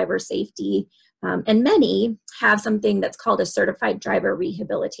in driver safety, and many have something that's called a certified driver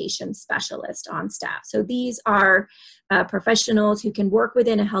rehabilitation specialist on staff. So these are professionals who can work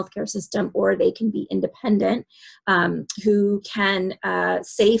within a healthcare system, or they can be independent, who can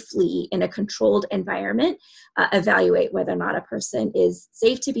safely, in a controlled environment, evaluate whether or not a person is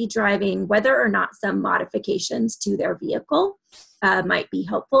safe to be driving, whether or not some modifications to their vehicle might be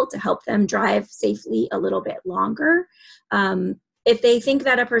helpful to help them drive safely a little bit longer. If they think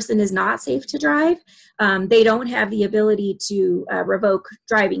that a person is not safe to drive, they don't have the ability to revoke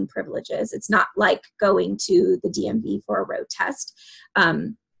driving privileges. It's not like going to the DMV for a road test.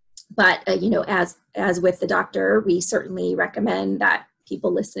 But as with the doctor, we certainly recommend that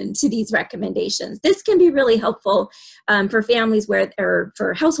people listen to these recommendations. This can be really helpful for families or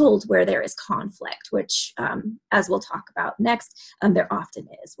for households where there is conflict, which, as we'll talk about next, there often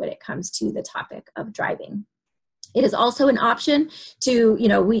is when it comes to the topic of driving. It is also an option to,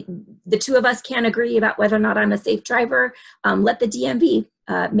 the two of us can't agree about whether or not I'm a safe driver. Let the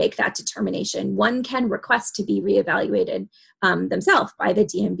DMV make that determination. One can request to be reevaluated themselves by the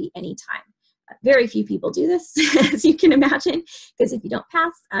DMV anytime. Very few people do this, as you can imagine, because if you don't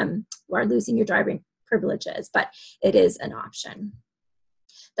pass, you are losing your driving privileges, but it is an option.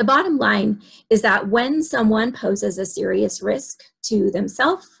 The bottom line is that when someone poses a serious risk to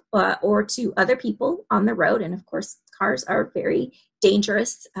themselves or to other people on the road, and of course cars are very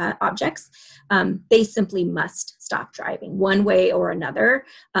dangerous objects, they simply must stop driving one way or another.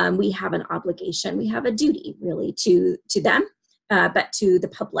 We have an obligation, we have a duty really to them, but to the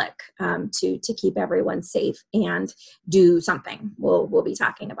public, to keep everyone safe and do something. We'll be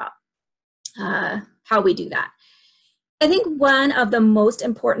talking about how we do that. I think one of the most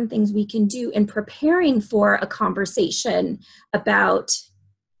important things we can do in preparing for a conversation about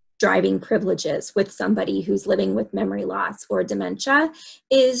driving privileges with somebody who's living with memory loss or dementia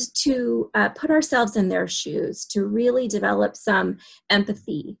is to put ourselves in their shoes, to really develop some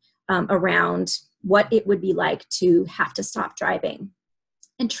empathy around what it would be like to have to stop driving.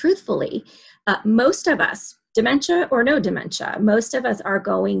 And truthfully, most of us, dementia or no dementia, most of us are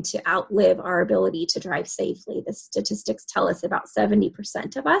going to outlive our ability to drive safely. The statistics tell us about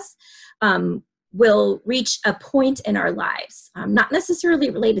 70% of us will reach a point in our lives, not necessarily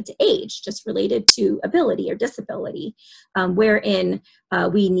related to age, just related to ability or disability, wherein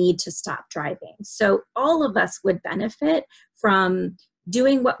we need to stop driving. So all of us would benefit from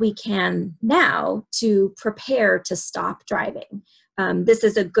doing what we can now to prepare to stop driving. This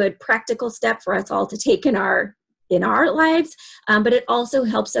is a good practical step for us all to take in our lives, but it also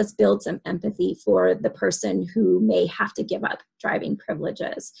helps us build some empathy for the person who may have to give up driving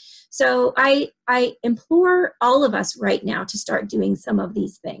privileges. So I implore all of us right now to start doing some of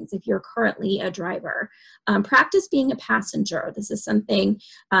these things. If you're currently a driver, practice being a passenger. This is something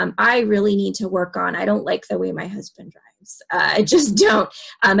I really need to work on. I don't like the way my husband drives. I just don't.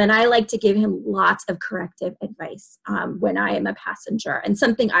 And I like to give him lots of corrective advice when I am a passenger. And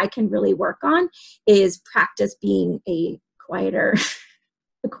something I can really work on is practice being a quieter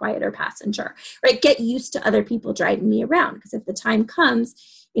passenger, right? Get used to other people driving me around, because if the time comes,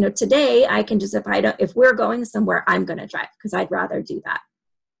 today I can just, if we're going somewhere, I'm going to drive because I'd rather do that.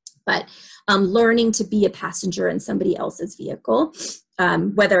 But learning to be a passenger in somebody else's vehicle,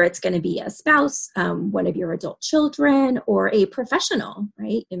 whether it's going to be a spouse, one of your adult children, or a professional,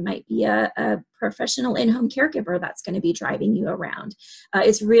 right? It might be a professional in-home caregiver that's going to be driving you around.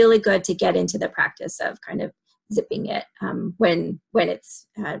 It's really good to get into the practice of kind of zipping it when it's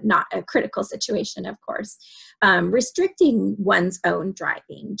not a critical situation, of course. Restricting one's own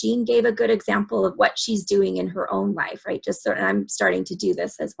driving. Jean gave a good example of what she's doing in her own life, right? Just so, and I'm starting to do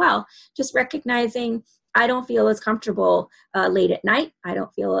this as well. Just recognizing I don't feel as comfortable late at night. I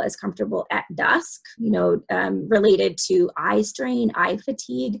don't feel as comfortable at dusk, related to eye strain, eye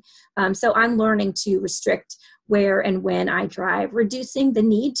fatigue. So I'm learning to restrict where and when I drive, reducing the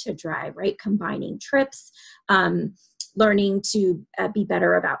need to drive, right? Combining trips, learning to be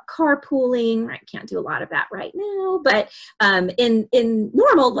better about carpooling. I can't do a lot of that right now, but in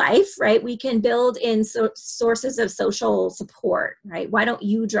normal life, right, we can build in sources of social support, right? Why don't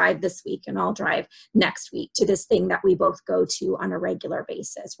you drive this week and I'll drive next week to this thing that we both go to on a regular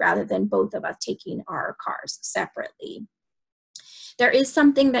basis, rather than both of us taking our cars separately. There is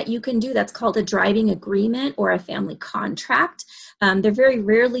something that you can do that's called a driving agreement or a family contract. They're very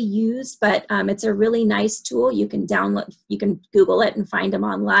rarely used, but it's a really nice tool. You can download, you can Google it and find them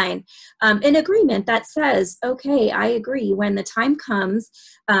online. An agreement that says, okay, I agree when the time comes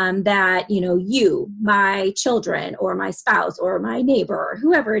that, you, my children, or my spouse, or my neighbor, or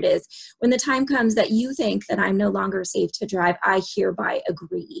whoever it is, when the time comes that you think that I'm no longer safe to drive, I hereby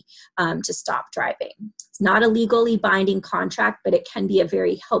agree to stop driving. It's not a legally binding contract, but it can be a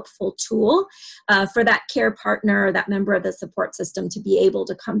very helpful tool for that care partner or that member of the support system to be able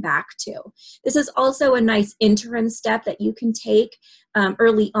to come back to. This is also a nice interim step that you can take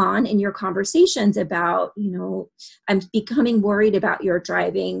early on in your conversations about, I'm becoming worried about your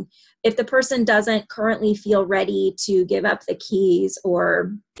driving. If the person doesn't currently feel ready to give up the keys,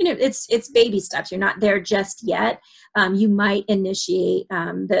 or, it's baby steps, you're not there just yet, you might initiate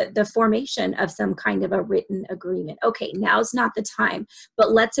the formation of some kind of a written agreement. Okay, now's not the time,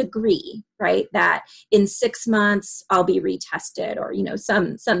 but let's agree, right, that in 6 months I'll be retested, or,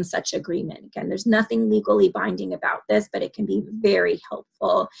 some such agreement. Again, there's nothing legally binding about this, but it can be very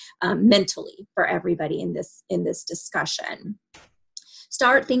helpful mentally for everybody in this discussion.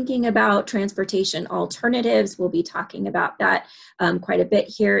 Start thinking about transportation alternatives. We'll be talking about that quite a bit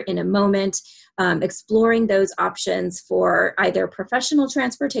here in a moment. Exploring those options for either professional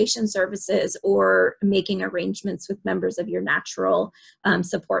transportation services or making arrangements with members of your natural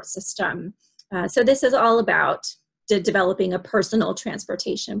support system. So this is all about developing a personal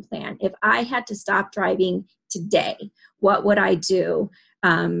transportation plan. If I had to stop driving today, what would I do?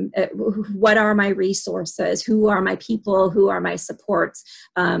 What are my resources? Who are my people? Who are my supports?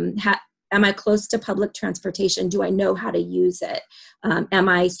 Am I close to public transportation? Do I know how to use it? Am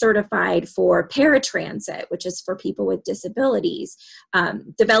I certified for paratransit, which is for people with disabilities?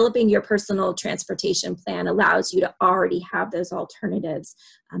 Developing your personal transportation plan allows you to already have those alternatives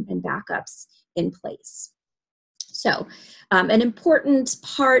and backups in place. So an important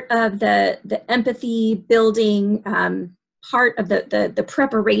part of the empathy building part of the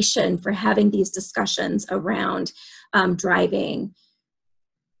preparation for having these discussions around driving,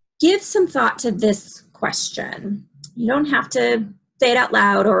 give some thought to this question. You don't have to say it out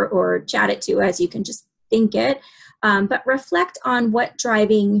loud or chat it to us. You can just think it, but reflect on what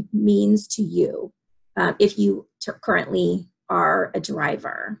driving means to you if you currently are a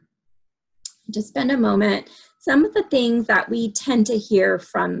driver. Just spend a moment. Some of the things that we tend to hear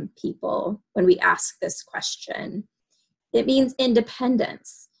from people when we ask this question: it means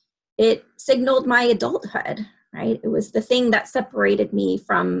independence. It signaled my adulthood, right? It was the thing that separated me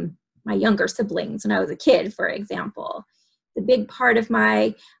from my younger siblings when I was a kid, for example. The big part of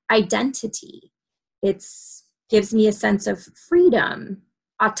my identity. It gives me a sense of freedom,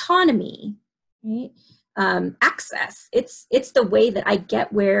 autonomy, right? Access. It's the way that I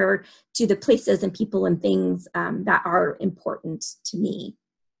get to the places and people and things that are important to me.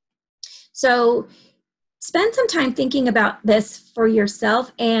 So spend some time thinking about this for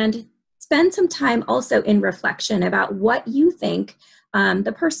yourself, and spend some time also in reflection about what you think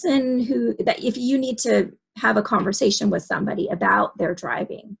the person that if you need to have a conversation with somebody about their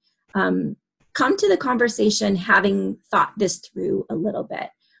driving, come to the conversation having thought this through a little bit.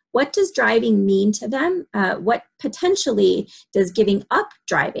 What does driving mean to them? What potentially does giving up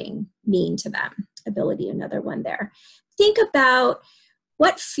driving mean to them? Ability, another one there. Think about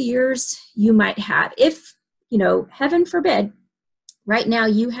what fears you might have if, heaven forbid, right now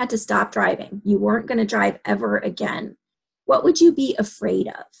you had to stop driving. You weren't going to drive ever again. What would you be afraid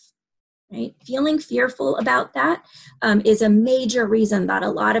of? Right? Feeling fearful about that is a major reason that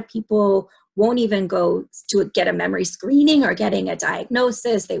a lot of people won't even go to get a memory screening or getting a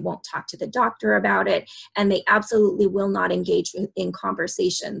diagnosis. They won't talk to the doctor about it, and they absolutely will not engage in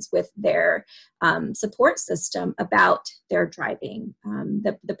conversations with their support system about their driving.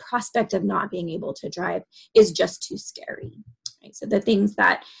 The prospect of not being able to drive is just too scary. Right? So the things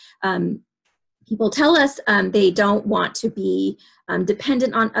that people tell us, they don't want to be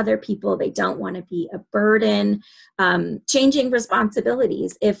dependent on other people. They don't want to be a burden. Changing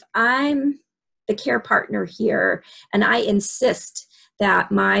responsibilities. If I'm the care partner here and I insist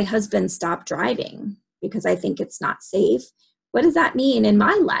that my husband stop driving because I think it's not safe, what does that mean in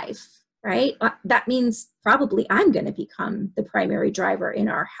my life? right? That means probably I'm going to become the primary driver in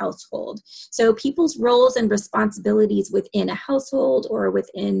our household. So people's roles and responsibilities within a household or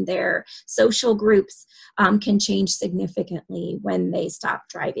within their social groups can change significantly when they stop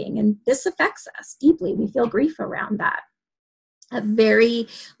driving. And this affects us deeply. We feel grief around that. A very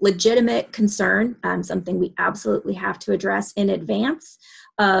legitimate concern, something we absolutely have to address in advance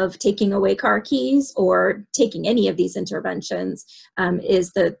of taking away car keys or taking any of these interventions,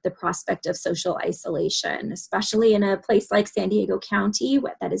 is the prospect of social isolation, especially in a place like San Diego County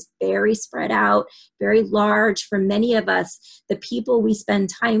that is very spread out, very large. For many of us, the people we spend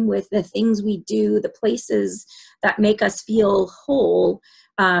time with, the things we do, the places that make us feel whole,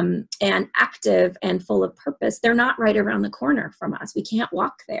 and active and full of purpose, they're not right around the corner from us. We can't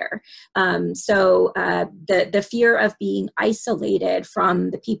walk there. So the fear of being isolated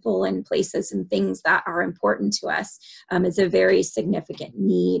from the people and places and things that are important to us is a very significant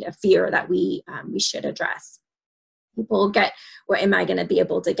need, a fear that we should address. People get, well, am I going to be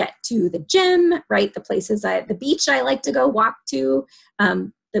able to get to the gym, right? The beach I like to go walk to,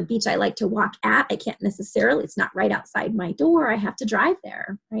 the beach I like to walk at, I can't necessarily, it's not right outside my door. I have to drive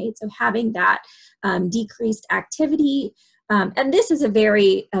there, right? So having that decreased activity, and this is a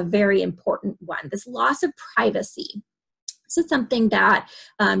very important one, this loss of privacy. This is something that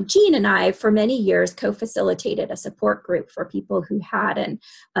Jean and I, for many years, co-facilitated a support group for people who had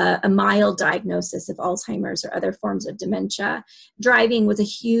a mild diagnosis of Alzheimer's or other forms of dementia. Driving was a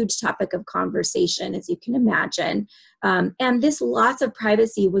huge topic of conversation, as you can imagine. And this loss of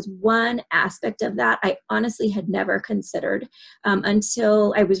privacy was one aspect of that I honestly had never considered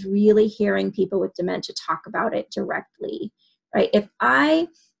until I was really hearing people with dementia talk about it directly, right? If I,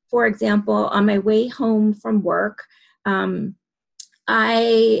 for example, on my way home from work,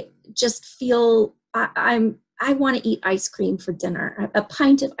 I just feel I want to eat ice cream for dinner. A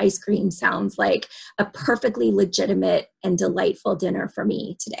pint of ice cream sounds like a perfectly legitimate and delightful dinner for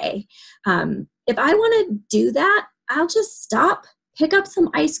me today. If I want to do that, I'll just stop, pick up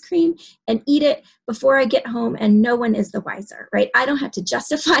some ice cream and eat it before I get home, and no one is the wiser, right? I don't have to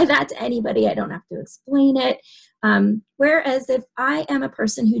justify that to anybody. I don't have to explain it. Whereas if I am a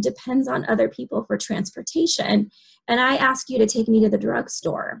person who depends on other people for transportation and I ask you to take me to the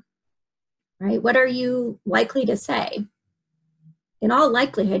drugstore, right? What are you likely to say? In all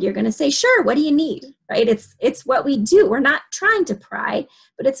likelihood, you're going to say, sure, what do you need, right? It's what we do. We're not trying to pry,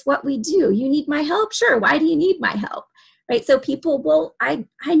 but it's what we do. You need my help? Sure. Why do you need my help? Right? So people will, I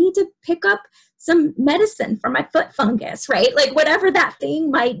need to pick up some medicine for my foot fungus, right? Like whatever that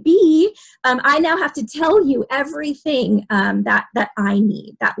thing might be, I now have to tell you everything that I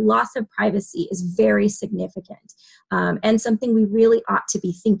need. That loss of privacy is very significant and something we really ought to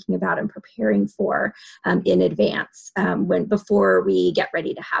be thinking about and preparing for in advance before we get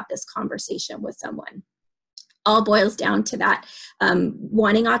ready to have this conversation with someone. All boils down to that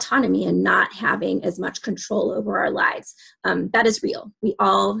wanting autonomy and not having as much control over our lives. That is real. We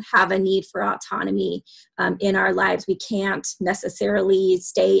all have a need for autonomy in our lives. We can't necessarily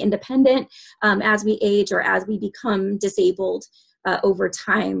stay independent as we age or as we become disabled over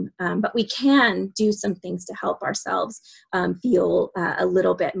time, but we can do some things to help ourselves feel a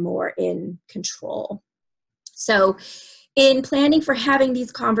little bit more in control. So in planning for having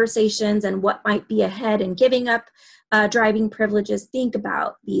these conversations and what might be ahead and giving up driving privileges, think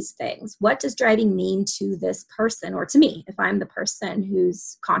about these things. What does driving mean to this person or to me if I'm the person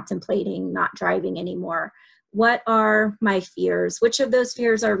who's contemplating not driving anymore? What are my fears? Which of those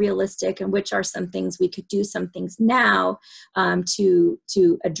fears are realistic and which are some things we could do some things now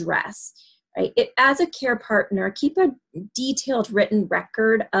to address? Right? As a care partner, keep a detailed written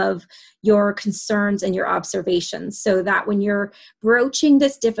record of your concerns and your observations so that when you're broaching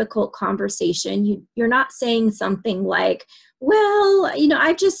this difficult conversation, you're not saying something like, well,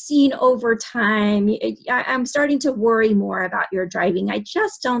 I've just seen over time, I'm starting to worry more about your driving. I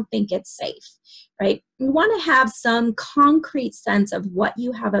just don't think it's safe, right? You want to have some concrete sense of what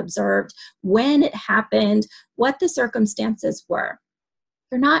you have observed, when it happened, what the circumstances were.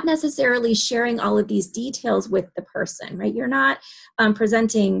 You're not necessarily sharing all of these details with the person, right? You're not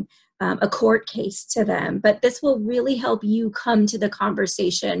presenting a court case to them, but this will really help you come to the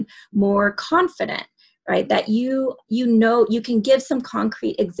conversation more confident, right? That you can give some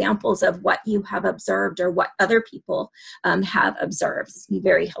concrete examples of what you have observed or what other people have observed. It's be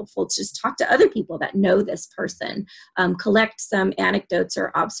very helpful to just talk to other people that know this person, collect some anecdotes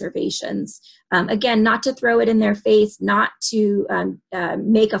or observations. Again, not to throw it in their face, not to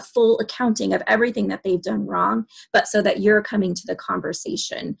make a full accounting of everything that they've done wrong, but so that you're coming to the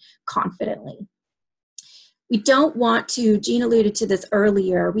conversation confidently. we don't want to, Jean alluded to this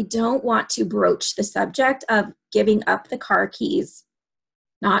earlier, we don't want to broach the subject of giving up the car keys,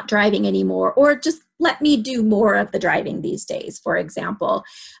 not driving anymore, or just let me do more of the driving these days, for example.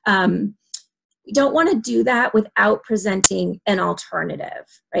 We don't want to do that without presenting an alternative,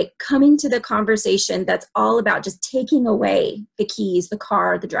 right? Coming to the conversation that's all about just taking away the keys, the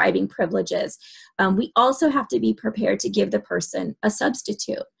car, the driving privileges. We also have to be prepared to give the person a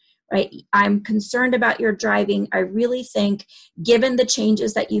substitute, right? I'm concerned about your driving. I really think, given the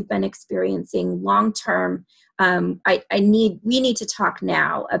changes that you've been experiencing long-term, we need to talk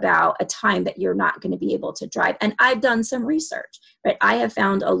now about a time that you're not going to be able to drive. And I've done some research, right? I have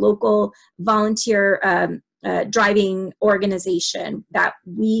found a local volunteer driving organization that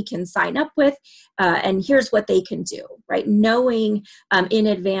we can sign up with, and here's what they can do, right? Knowing in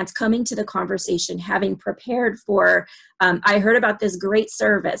advance, coming to the conversation, having prepared for, I heard about this great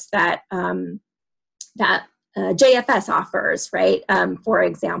service that JFS offers, right? For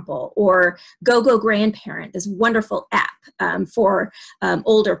example, or GoGo Grandparent, this wonderful app for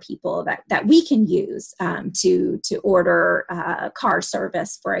older people that we can use to order car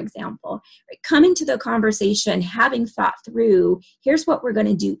service, for example. Right? Coming to the conversation, having thought through, here's what we're going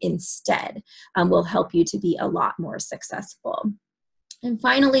to do instead, will help you to be a lot more successful. And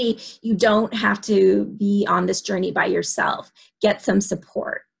finally, you don't have to be on this journey by yourself. Get some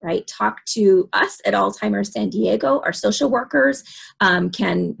support, right? Talk to us at Alzheimer's San Diego. Our social workers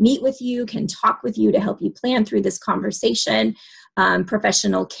can meet with you, can talk with you to help you plan through this conversation.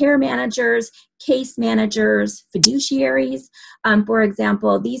 Professional care managers, case managers, fiduciaries, for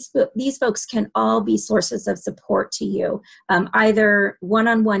example, these folks can all be sources of support to you, either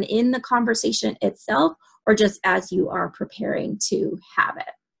one-on-one in the conversation itself, or just as you are preparing to have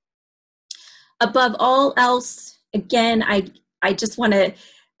it. Above all else, again, I just want to,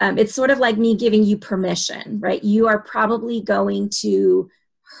 it's sort of like me giving you permission, right? You are probably going to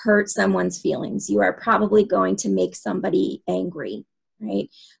hurt someone's feelings. You are probably going to make somebody angry, right?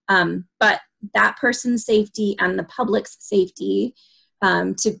 But that person's safety and the public's safety,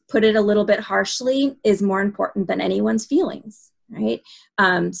 to put it a little bit harshly, is more important than anyone's feelings. Right?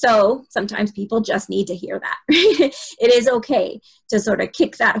 So sometimes people just need to hear that. It is okay to sort of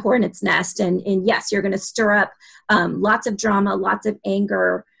kick that hornet's nest. And yes, you're going to stir up lots of drama, lots of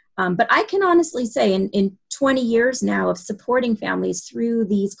anger. But I can honestly say in 20 years now of supporting families through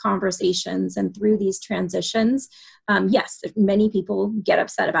these conversations and through these transitions, yes, many people get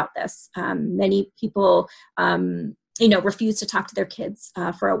upset about this. Many people refuse to talk to their kids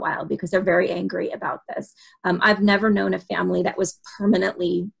for a while because they're very angry about this. I've never known a family that was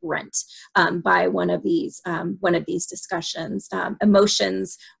permanently rent by one of these discussions.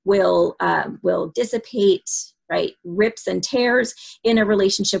 Emotions will dissipate. Right, rips and tears in a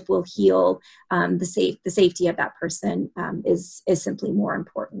relationship will heal. The safety of that person is simply more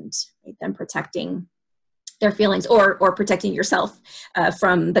important, right, than protecting their feelings or protecting yourself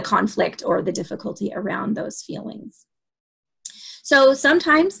from the conflict or the difficulty around those feelings. So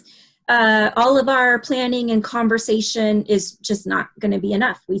sometimes all of our planning and conversation is just not going to be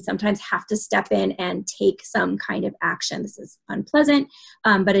enough. We sometimes have to step in and take some kind of action. This is unpleasant,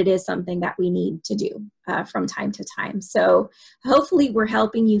 but it is something that we need to do from time to time. So hopefully we're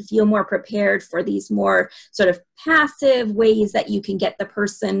helping you feel more prepared for these more sort of passive ways that you can get the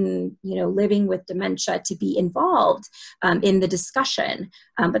person, living with dementia to be involved in the discussion.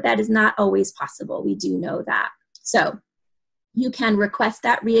 But that is not always possible. We do know that. So you can request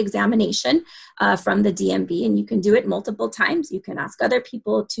that reexamination from the DMV, and you can do it multiple times. You can ask other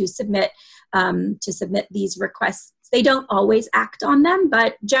people to submit these requests. They don't always act on them,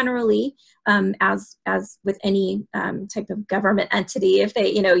 but generally, as with any type of government entity, if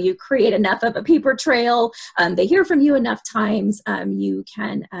they, you create enough of a paper trail, they hear from you enough times, you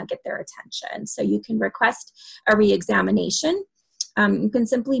can get their attention. So you can request a reexamination. You can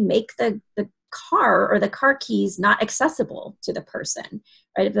simply make the car or the car keys not accessible to the person,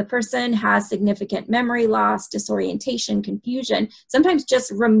 right? If the person has significant memory loss, disorientation, confusion, sometimes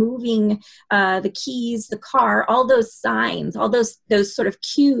just removing the keys, the car, all those signs, all those sort of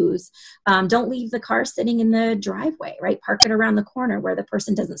cues, don't leave the car sitting in the driveway, right? Park it around the corner where the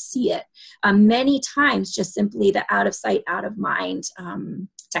person doesn't see it. Many times just simply the out of sight, out of mind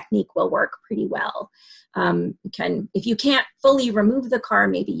technique will work pretty well. If you can't fully remove the car,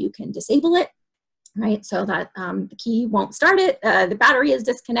 maybe you can disable it, right? So that the key won't start it, the battery is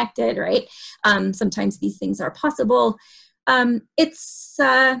disconnected, right? Sometimes these things are possible. It's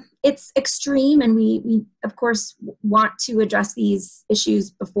extreme, and we of course want to address these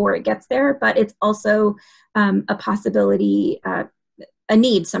issues before it gets there, but it's also a possibility, a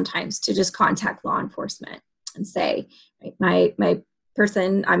need sometimes to just contact law enforcement. and say, right, my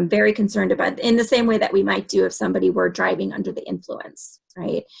person, I'm very concerned about, in the same way that we might do if somebody were driving under the influence,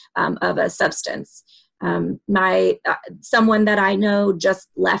 right, of a substance. Someone that I know just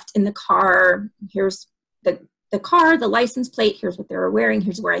left in the car. Here's the car, the license plate. Here's what they were wearing.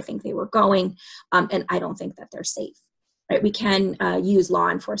 Here's where I think they were going, and I don't think that they're safe. Right? We can use law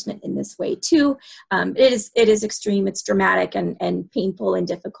enforcement in this way too. It is extreme. It's dramatic and painful and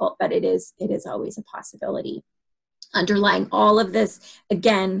difficult, but it is always a possibility. Underlying all of this,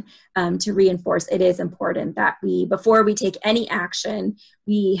 again, to reinforce, it is important that before we take any action,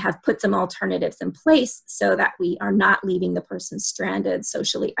 we have put some alternatives in place so that we are not leaving the person stranded,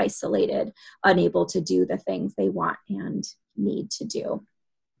 socially isolated, unable to do the things they want and need to do.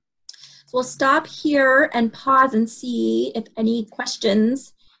 So we'll stop here and pause and see if any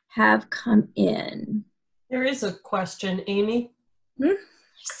questions have come in. There is a question, Amy. I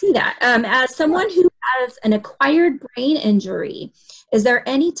see that. As someone who has an acquired brain injury, is there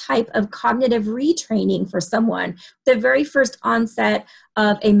any type of cognitive retraining for someone the very first onset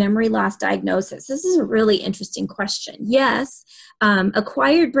of a memory loss diagnosis? This is a really interesting question. Yes,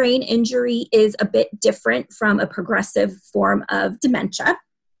 acquired brain injury is a bit different from a progressive form of dementia.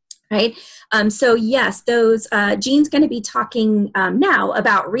 Right. So yes, those Jean's going to be talking now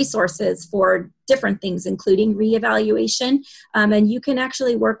about resources for different things, including reevaluation. And you can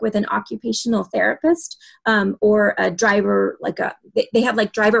actually work with an occupational therapist or a driver, they have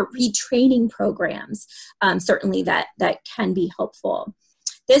like driver retraining programs, certainly that can be helpful.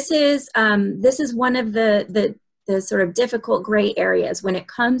 This is one of the sort of difficult gray areas when it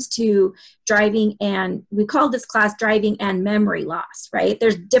comes to driving, and we call this class driving and memory loss, right?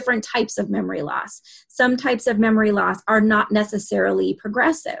 There's different types of memory loss. Some types of memory loss are not necessarily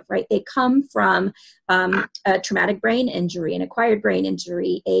progressive, right? They come from a traumatic brain injury, an acquired brain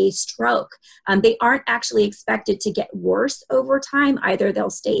injury, a stroke. They aren't actually expected to get worse over time. Either they'll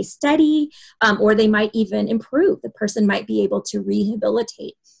stay steady or they might even improve. The person might be able to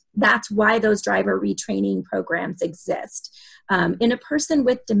rehabilitate. That's why those driver retraining programs exist. In a person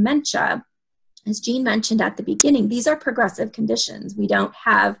with dementia, as Jean mentioned at the beginning, these are progressive conditions. We don't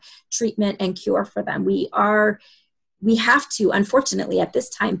have treatment and cure for them. We have to, unfortunately, at this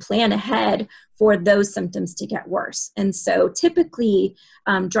time, plan ahead for those symptoms to get worse. And so typically,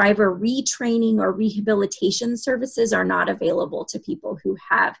 driver retraining or rehabilitation services are not available to people who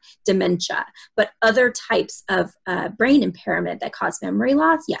have dementia. But other types of brain impairment that cause memory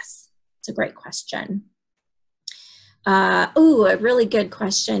loss, yes, it's a great question. A really good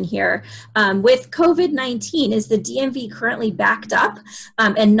question here. With COVID-19, is the DMV currently backed up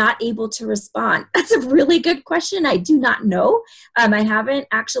and not able to respond? That's a really good question. I do not know. I haven't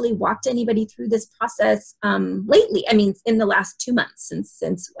actually walked anybody through this process lately. I mean, in the last 2 months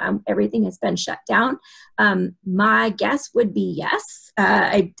since everything has been shut down. My guess would be yes.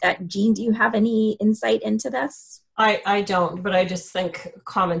 Jean, do you have any insight into this? I don't, but I just think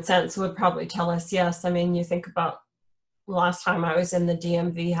common sense would probably tell us yes. I mean, you think about last time I was in the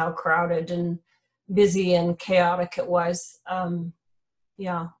DMV, how crowded and busy and chaotic it was.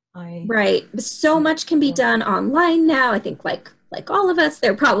 Right. So much can be done online now. I think like all of us,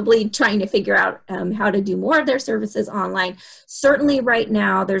 they're probably trying to figure out how to do more of their services online. Certainly right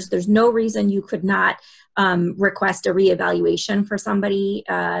now, there's no reason you could not request a reevaluation for somebody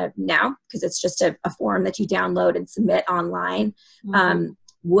now, because it's just a form that you download and submit online. Mm-hmm.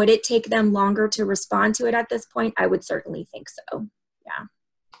 Would it take them longer to respond to it at this point? I would certainly think so. Yeah.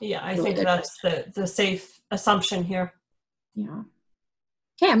 Yeah, I think that's the safe assumption here. Yeah.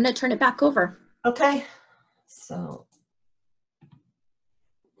 Okay, I'm going to turn it back over. Okay. So,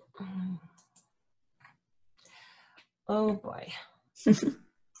 oh boy.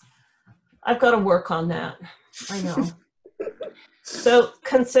 I've got to work on that. I know. So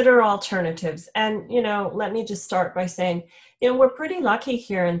consider alternatives. And, let me just start by saying, we're pretty lucky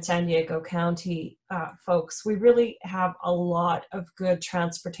here in San Diego County, folks. We really have a lot of good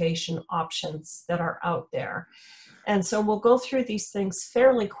transportation options that are out there. And so we'll go through these things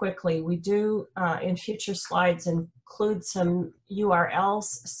fairly quickly. We do, in future slides, include some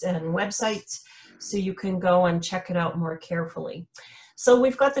URLs and websites so you can go and check it out more carefully. So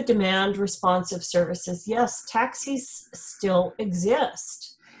we've got the demand responsive services. Yes, taxis still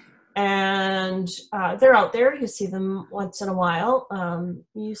exist. And they're out there. You see them once in a while.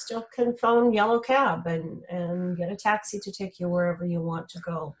 You still can phone Yellow Cab and get a taxi to take you wherever you want to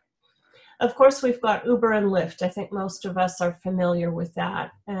go. Of course, we've got Uber and Lyft. I think most of us are familiar with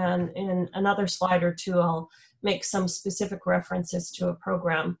that. And in another slide or two, I'll make some specific references to a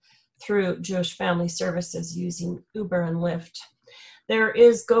program through Jewish Family Services using Uber and Lyft. There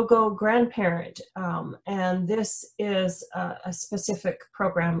is Go Grandparent, and this is a specific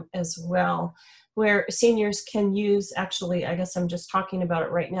program as well, where seniors can use, actually, I guess I'm just talking about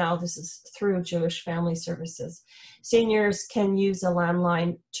it right now, this is through Jewish Family Services. Seniors can use a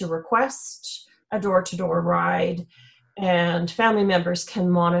landline to request a door-to-door ride, and family members can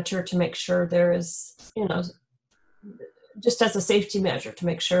monitor to make sure there is, you know, just as a safety measure, to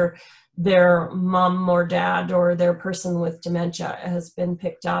make sure their mom or dad or their person with dementia has been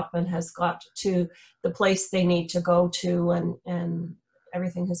picked up and has got to the place they need to go to, and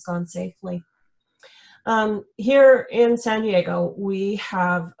everything has gone safely. Here in San Diego, we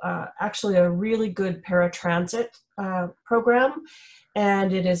have actually a really good paratransit program,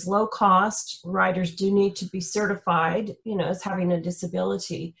 and it is low cost. Riders do need to be certified, you know, as having a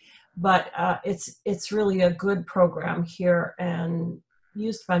disability, but it's really a good program here and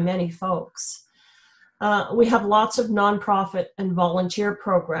used by many folks. We have lots of nonprofit and volunteer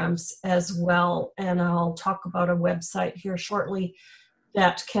programs as well, and I'll talk about a website here shortly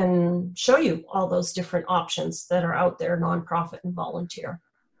that can show you all those different options that are out there, nonprofit and volunteer.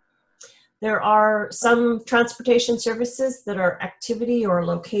 There are some transportation services that are activity or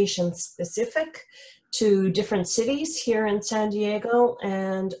location specific to different cities here in San Diego,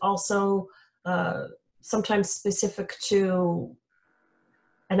 and also sometimes specific to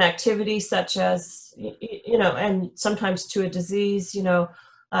an activity such as, you know, and sometimes to a disease, you know,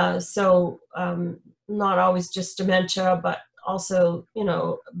 not always just dementia, but also, you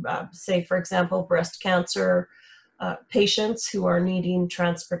know, say, for example, breast cancer patients who are needing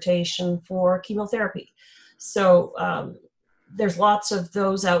transportation for chemotherapy. So there's lots of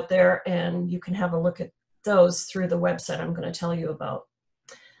those out there, and you can have a look at those through the website I'm going to tell you about.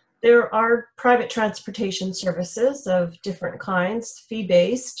 There are private transportation services of different kinds,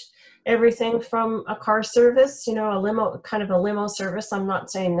 fee-based, everything from a car service, you know, a limo, kind of a limo service. I'm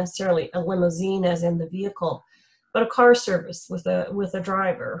not saying necessarily a limousine as in the vehicle, but a car service with a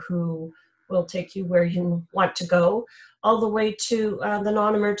driver who will take you where you want to go, all the way to the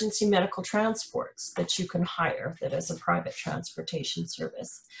non-emergency medical transports that you can hire that is a private transportation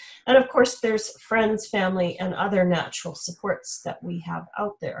service. And of course, there's friends, family, and other natural supports that we have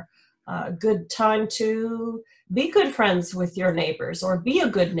out there. Good time to be good friends with your neighbors or be a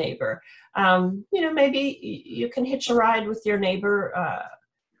good neighbor. You know, maybe you can hitch a ride with your neighbor,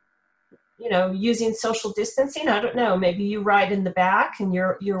 you know, using social distancing. I don't know, maybe you ride in the back and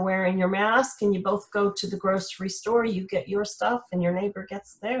you're wearing your mask, and you both go to the grocery store, you get your stuff and your neighbor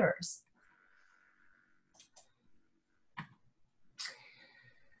gets theirs.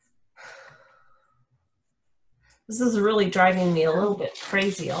 This is really driving me a little bit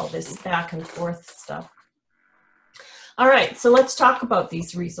crazy, all this back and forth stuff. All right, so let's talk about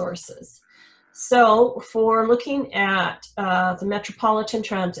these resources. So for looking at the Metropolitan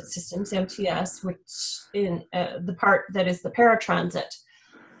Transit Systems, MTS, which in the part that is the paratransit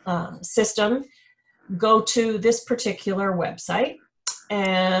system, go to this particular website,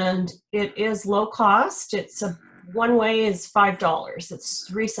 and it is low cost. It's a one-way is $5. It's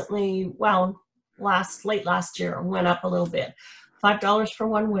recently, well, late last year went up a little bit, $5 for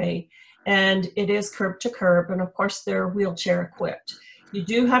one way, and it is curb to curb, and of course they're wheelchair equipped. You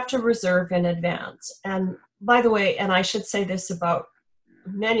do have to reserve in advance. And by the way, and I should say this about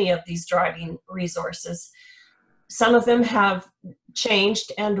many of these driving resources, some of them have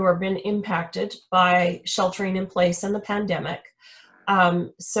changed and or been impacted by sheltering in place and the pandemic.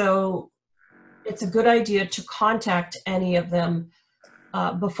 So it's a good idea to contact any of them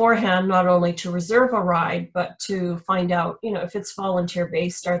beforehand, not only to reserve a ride, but to find out, you know, if it's volunteer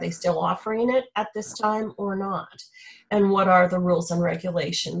based, are they still offering it at this time or not? And what are the rules and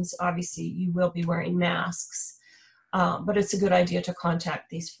regulations? Obviously, you will be wearing masks, but it's a good idea to contact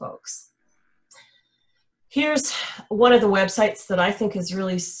these folks. Here's one of the websites that I think is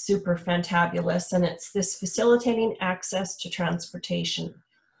really super fantabulous, and it's this Facilitating Access to Transportation,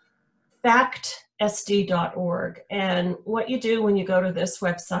 factsd.org. And what you do when you go to this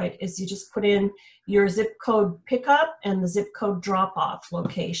website is you just put in your zip code pickup and the zip code drop-off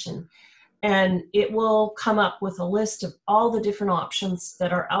location, and it will come up with a list of all the different options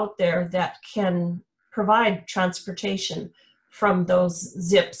that are out there that can provide transportation from those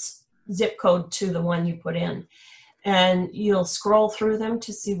zip code to the one you put in. And you'll scroll through them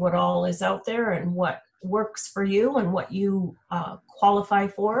to see what all is out there and what works for you and what you qualify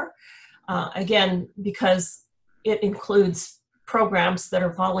for. Again, because it includes programs that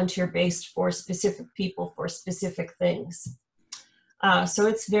are volunteer-based for specific people for specific things. So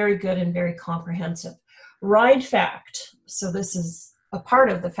it's very good and very comprehensive. Ride Fact, so this is a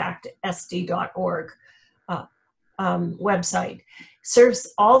part of the factsd.org. website.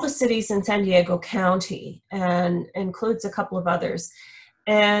 Serves all the cities in San Diego County and includes a couple of others.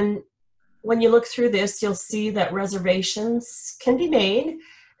 And when you look through this, you'll see that reservations can be made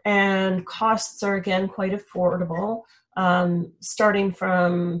and costs are, again, quite affordable, starting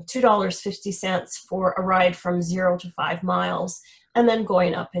from $2.50 for a ride from 0 to 5 miles, and then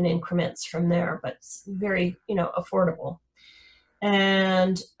going up in increments from there, but it's very, affordable.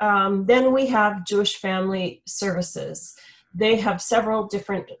 And then we have Jewish Family Services. They have several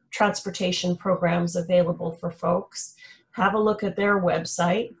different transportation programs available for folks. Have a look at their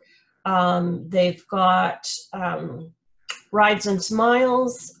website. They've got Rides and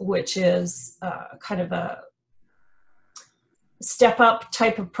Smiles, which is kind of a step-up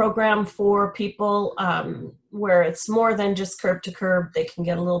type of program for people where it's more than just curb to curb. They can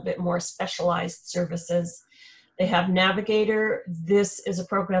get a little bit more specialized services. They have Navigator. This is a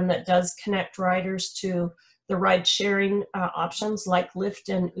program that does connect riders to the ride-sharing options like Lyft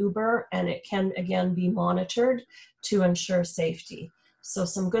and Uber, and it can, again, be monitored to ensure safety. So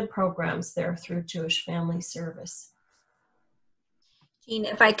some good programs there through Jewish Family Service. Jean,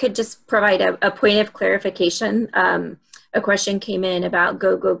 if I could just provide a point of clarification. A question came in about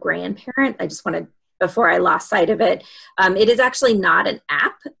GoGo Grandparent. I just wanted, before I lost sight of it, it is actually not an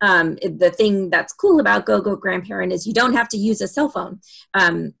app. The thing that's cool about GoGo Grandparent is you don't have to use a cell phone,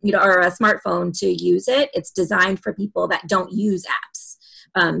 or a smartphone to use it. It's designed for people that don't use apps.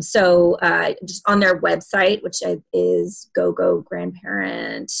 So just on their website, which is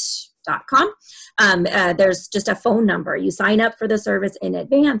gogograndparent.com, there's just a phone number. You sign up for the service in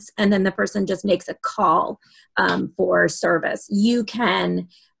advance, and then the person just makes a call for service. You can,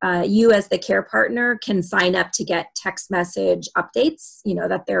 you as the care partner can sign up to get text message updates,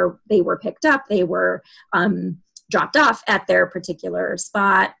 that they were picked up, they were dropped off at their particular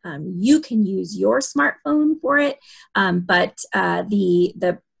spot. You can use your smartphone for it, but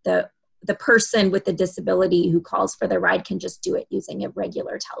the person with the disability who calls for the ride can just do it using a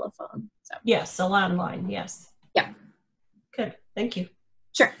regular telephone. So. Yes, a landline, yes. Yeah. Good, thank you.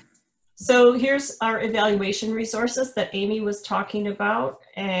 Sure. So here's our evaluation resources that Amy was talking about,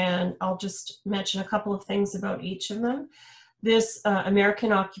 and I'll just mention a couple of things about each of them. This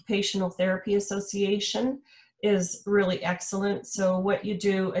American Occupational Therapy Association is really excellent. So what you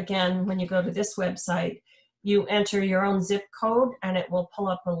do, again, when you go to this website, you enter your own zip code and it will pull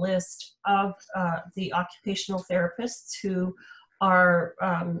up a list of the occupational therapists who are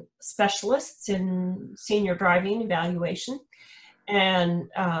specialists in senior driving evaluation. And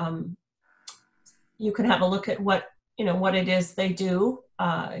you can have a look at what it is they do.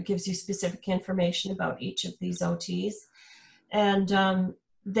 It gives you specific information about each of these OTs. And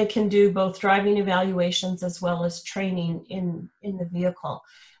they can do both driving evaluations as well as training in the vehicle.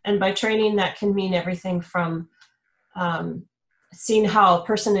 And by training, that can mean everything from seeing how a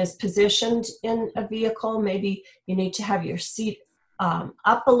person is positioned in a vehicle. Maybe you need to have your seat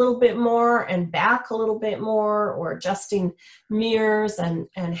up a little bit more and back a little bit more, or adjusting mirrors and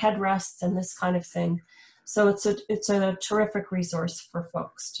headrests and this kind of thing. So it's a terrific resource for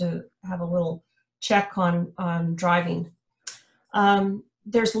folks to have a little check on driving.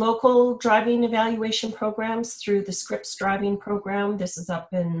 There's local driving evaluation programs through the Scripps driving program. This is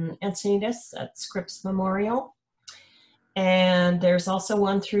up in Encinitas at Scripps Memorial. And there's also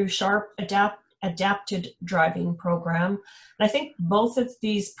one through Sharp Adapted Driving Program. And I think both of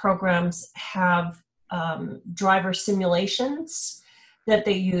these programs have driver simulations that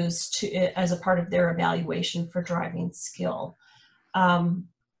they use as a part of their evaluation for driving skill.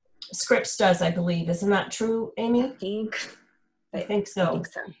 Scripps does, I believe. Isn't that true, Amy? I think so.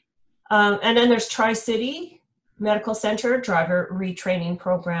 And then there's Tri-City Medical Center Driver Retraining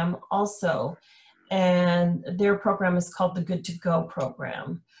Program also. And their program is called the Good to Go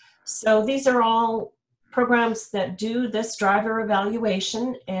program. So these are all programs that do this driver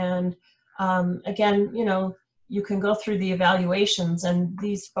evaluation. And again, you can go through the evaluations, and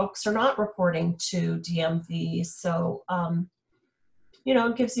these folks are not reporting to DMV. So,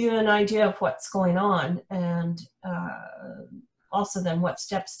 it gives you an idea of what's going on, and also then what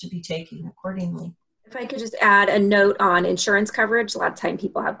steps to be taking accordingly. If I could just add a note on insurance coverage, a lot of time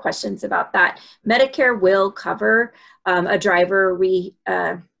people have questions about that. Medicare will cover a driver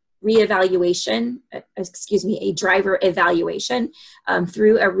reevaluation, a driver evaluation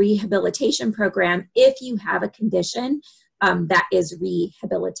through a rehabilitation program if you have a condition that is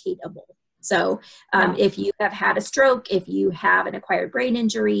rehabilitatable. So if you have had a stroke, if you have an acquired brain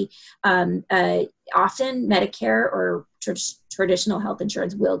injury, often Medicare or traditional health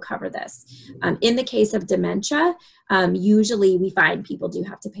insurance will cover this. In the case of dementia, usually we find people do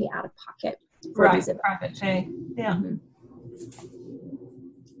have to pay out of pocket for right, these events. private pay, yeah. Mhm.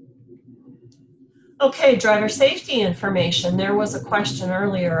 Okay, driver safety information. There was a question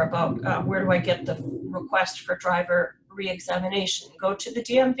earlier about where do I get the request for driver reexamination. Go to the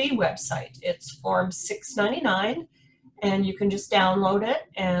DMV website. It's Form 699, and you can just download it,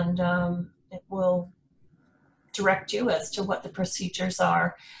 and it will direct you as to what the procedures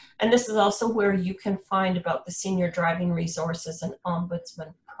are. And this is also where you can find about the Senior Driving Resources and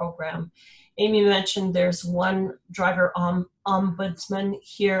Ombudsman Program. Amy mentioned there's one driver ombudsman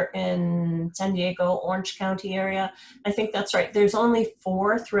here in San Diego, Orange County area. I think that's right. There's only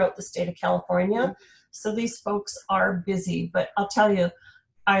 4 throughout the state of California. So these folks are busy, but I'll tell you,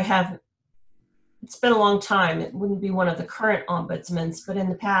 it's been a long time. It wouldn't be one of the current ombudsmans, but in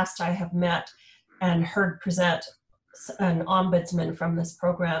the past I have met and heard present an ombudsman from this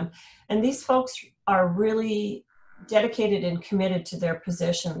program. And these folks are really dedicated and committed to their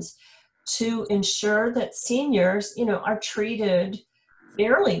positions to ensure that seniors, are treated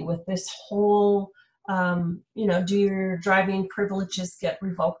fairly with this whole, do your driving privileges get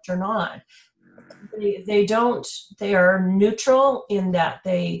revoked or not? They don't. They are neutral in that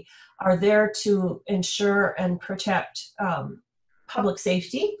they are there to ensure and protect public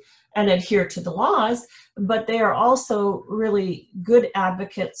safety and adhere to the laws, but they are also really good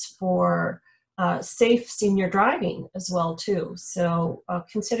advocates for safe senior driving as well too. So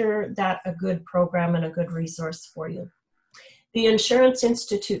consider that a good program and a good resource for you. The Insurance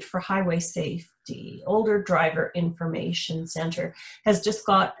Institute for Highway Safety, Older Driver Information Center, has just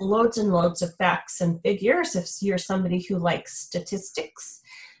got loads and loads of facts and figures. If you're somebody who likes statistics,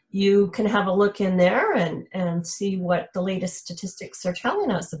 you can have a look in there and see what the latest statistics are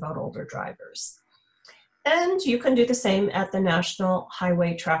telling us about older drivers. And you can do the same at the National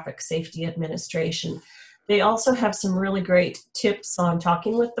Highway Traffic Safety Administration. They also have some really great tips on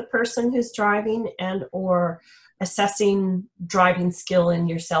talking with the person who's driving and or assessing driving skill in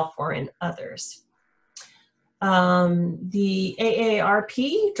yourself or in others. The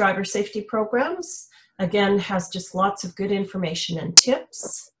AARP, Driver Safety Programs, again, has just lots of good information and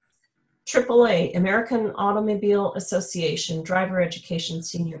tips. AAA, American Automobile Association, Driver Education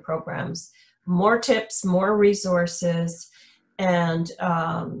Senior Programs. More tips, more resources, and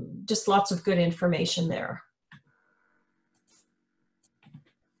just lots of good information there.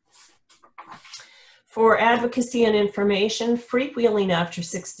 For advocacy and information, Freewheeling After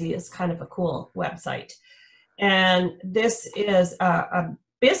 60 is kind of a cool website. And this is a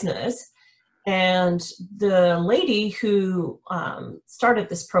business, and the lady who started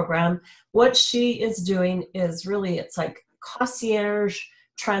this program, what she is doing is really, it's like concierge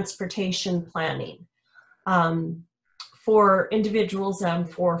transportation planning for individuals and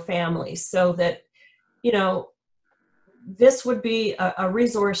for families, so that, this would be a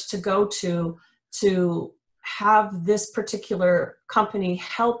resource to go to have this particular company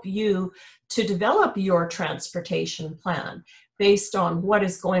help you to develop your transportation plan based on what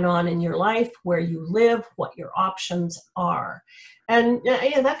is going on in your life, where you live, what your options are. And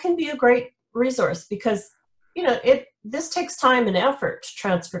that can be a great resource because, this takes time and effort,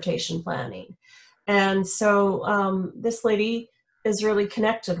 transportation planning. And so this lady is really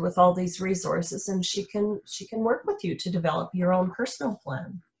connected with all these resources, and she can work with you to develop your own personal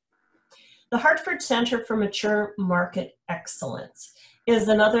plan. The Hartford Center for Mature Market Excellence is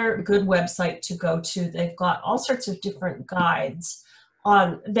another good website to go to. They've got all sorts of different guides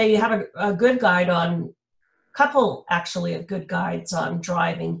they have a good guide on, couple actually of good guides on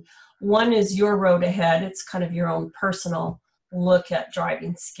driving. One is Your Road Ahead. It's kind of your own personal look at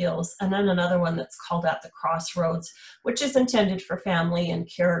driving skills. And then another one that's called At the Crossroads, which is intended for family and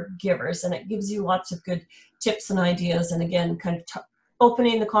caregivers. And it gives you lots of good tips and ideas. And again, kind of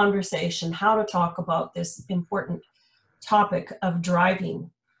opening the conversation, how to talk about this important topic of driving.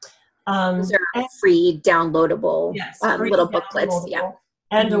 Those are free downloadable, yes, little booklets. Yeah.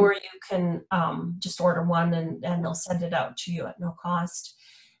 And or you can just order one and they'll send it out to you at no cost.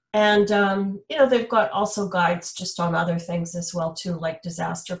 And, they've got also guides just on other things as well too, like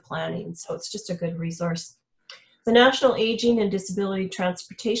disaster planning. So it's just a good resource. The National Aging and Disability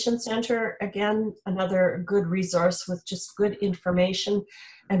Transportation Center, again, another good resource with just good information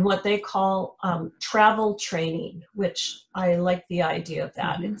and what they call travel training, which I like the idea of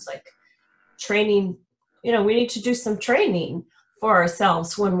that. It's like training, we need to do some training for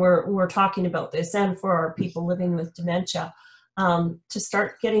ourselves when we're talking about this, and for our people living with dementia, to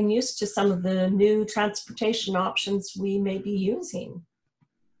start getting used to some of the new transportation options we may be using.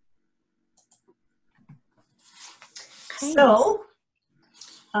 Okay. So,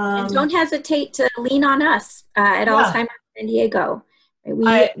 and don't hesitate to lean on us at Alzheimer San Diego.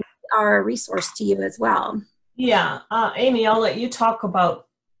 We are a resource to you as well. Yeah, Amy, I'll let you talk about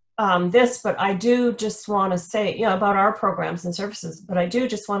this, but I do just want to say, about our programs and services, but I do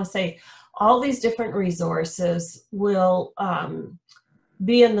just want to say all these different resources will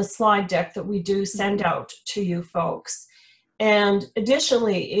be in the slide deck that we do send out to you folks. And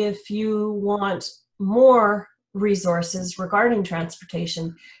additionally, if you want more resources regarding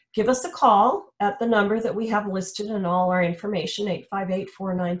transportation, give us a call at the number that we have listed in all our information,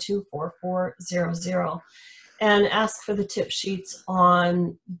 858-492-4400, and ask for the tip sheets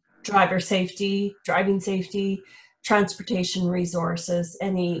on driver safety, driving safety, transportation resources,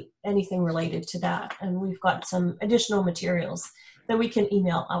 anything related to that. And we've got some additional materials that we can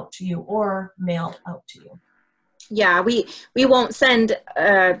email out to you or mail out to you. Yeah, we won't send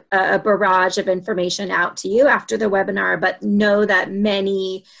a barrage of information out to you after the webinar, but know that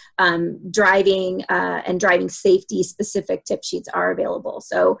many driving and driving safety specific tip sheets are available.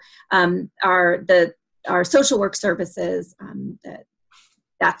 So our social work services,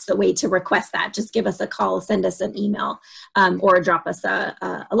 that's the way to request that. Just give us a call, send us an email, or drop us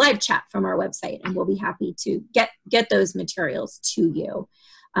a live chat from our website, and we'll be happy to get those materials to you.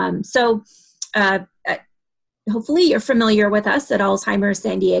 Hopefully you're familiar with us at Alzheimer's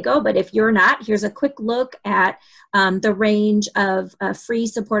San Diego, but if you're not, here's a quick look at the range of free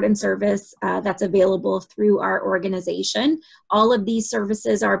support and service that's available through our organization. All of these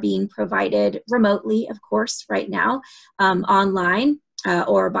services are being provided remotely, of course, right now, online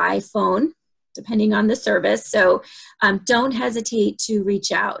or by phone, depending on the service. So don't hesitate to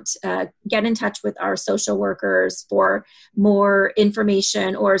reach out. Get in touch with our social workers for more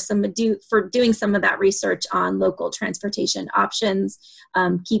information or for doing some of that research on local transportation options.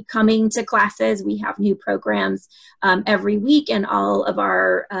 Keep coming to classes. We have new programs every week, and all of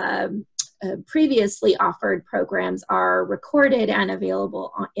our previously offered programs are recorded and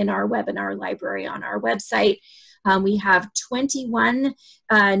available in our webinar library on our website. We have 21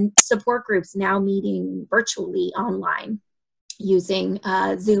 support groups now meeting virtually online using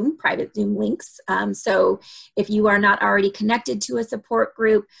Zoom, private Zoom links. So if you are not already connected to a support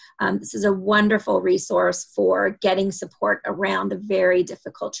group, this is a wonderful resource for getting support around the very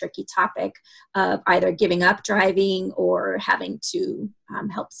difficult, tricky topic of either giving up driving or having to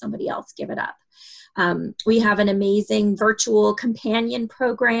help somebody else give it up. We have an amazing virtual companion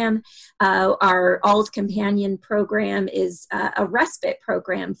program. Our ALT companion program is a respite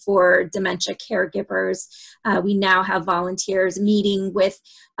program for dementia caregivers. We now have volunteers meeting with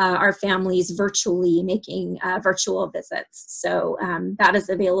our families virtually, making virtual visits. So that is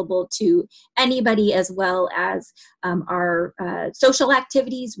available to anybody, as well as our social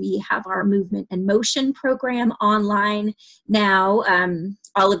activities. We have our movement and motion program online now.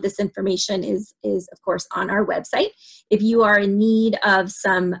 All of this information is of course on our website. If you are in need of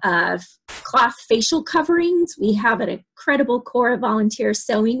some cloth facial coverings, we have an incredible core of volunteers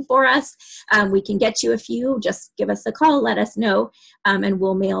sewing for us. We can get you a few. Just give us a call, let us know, and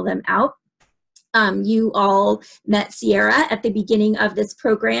we'll mail them out. You all met Sierra at the beginning of this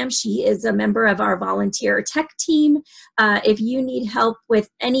program. She is a member of our volunteer tech team. If you need help with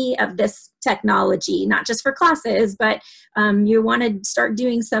any of this technology, not just for classes, but you want to start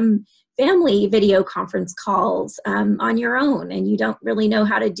doing some family video conference calls on your own and you don't really know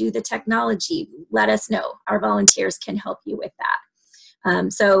how to do the technology, let us know. Our volunteers can help you with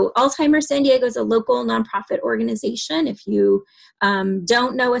that. So Alzheimer's San Diego is a local nonprofit organization. If you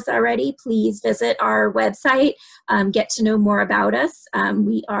don't know us already, please visit our website, get to know more about us.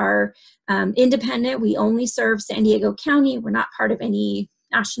 We are independent. We only serve San Diego County. We're not part of any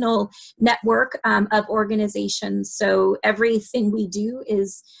national network of organizations. So everything we do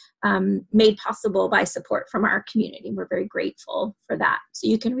is made possible by support from our community. We're very grateful for that. So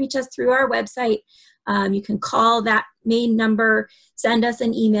you can reach us through our website. You can call that main number, send us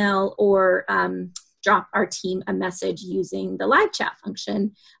an email, or drop our team a message using the live chat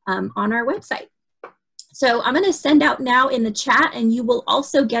function on our website. So I'm going to send out now in the chat, and you will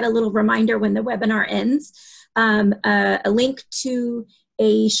also get a little reminder when the webinar ends, a link to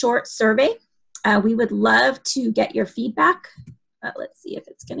a short survey. We would love to get your feedback. Let's see if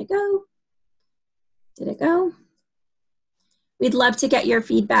it's going to go. Did it go? We'd love to get your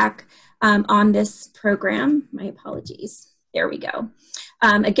feedback on this program. My apologies. There we go.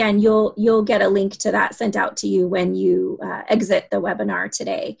 Again, you'll get a link to that sent out to you when you exit the webinar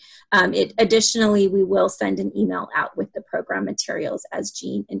today. Additionally, we will send an email out with the program materials, as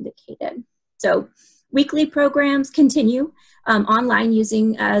Jean indicated. So weekly programs continue online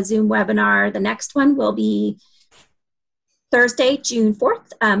using a Zoom webinar. The next one will be Thursday, June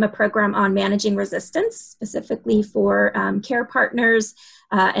 4th, a program on managing resistance, specifically for care partners.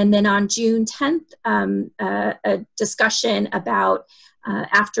 And then on June 10th, a discussion about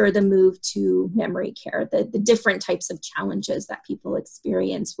after the move to memory care, the different types of challenges that people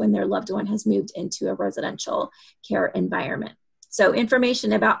experience when their loved one has moved into a residential care environment. So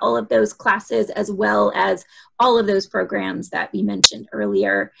information about all of those classes, as well as all of those programs that we mentioned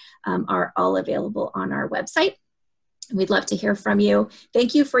earlier, are all available on our website. We'd love to hear from you.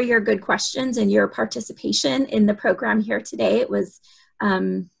 Thank you for your good questions and your participation in the program here today. It was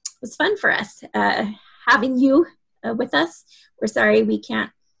fun for us having you with us. We're sorry we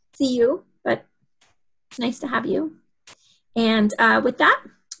can't see you, but it's nice to have you. And with that,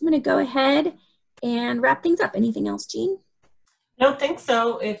 I'm going to go ahead and wrap things up. Anything else, Jean? I don't think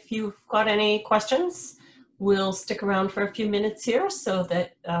so. If you've got any questions, we'll stick around for a few minutes here so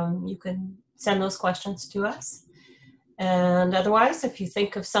that you can send those questions to us. And otherwise, if you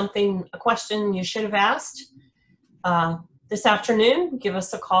think of a question you should have asked this afternoon, give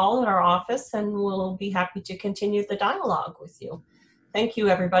us a call at our office and we'll be happy to continue the dialogue with you. Thank you,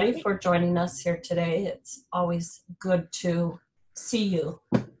 everybody, for joining us here today. It's always good to see you.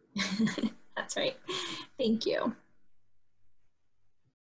 That's right. Thank you.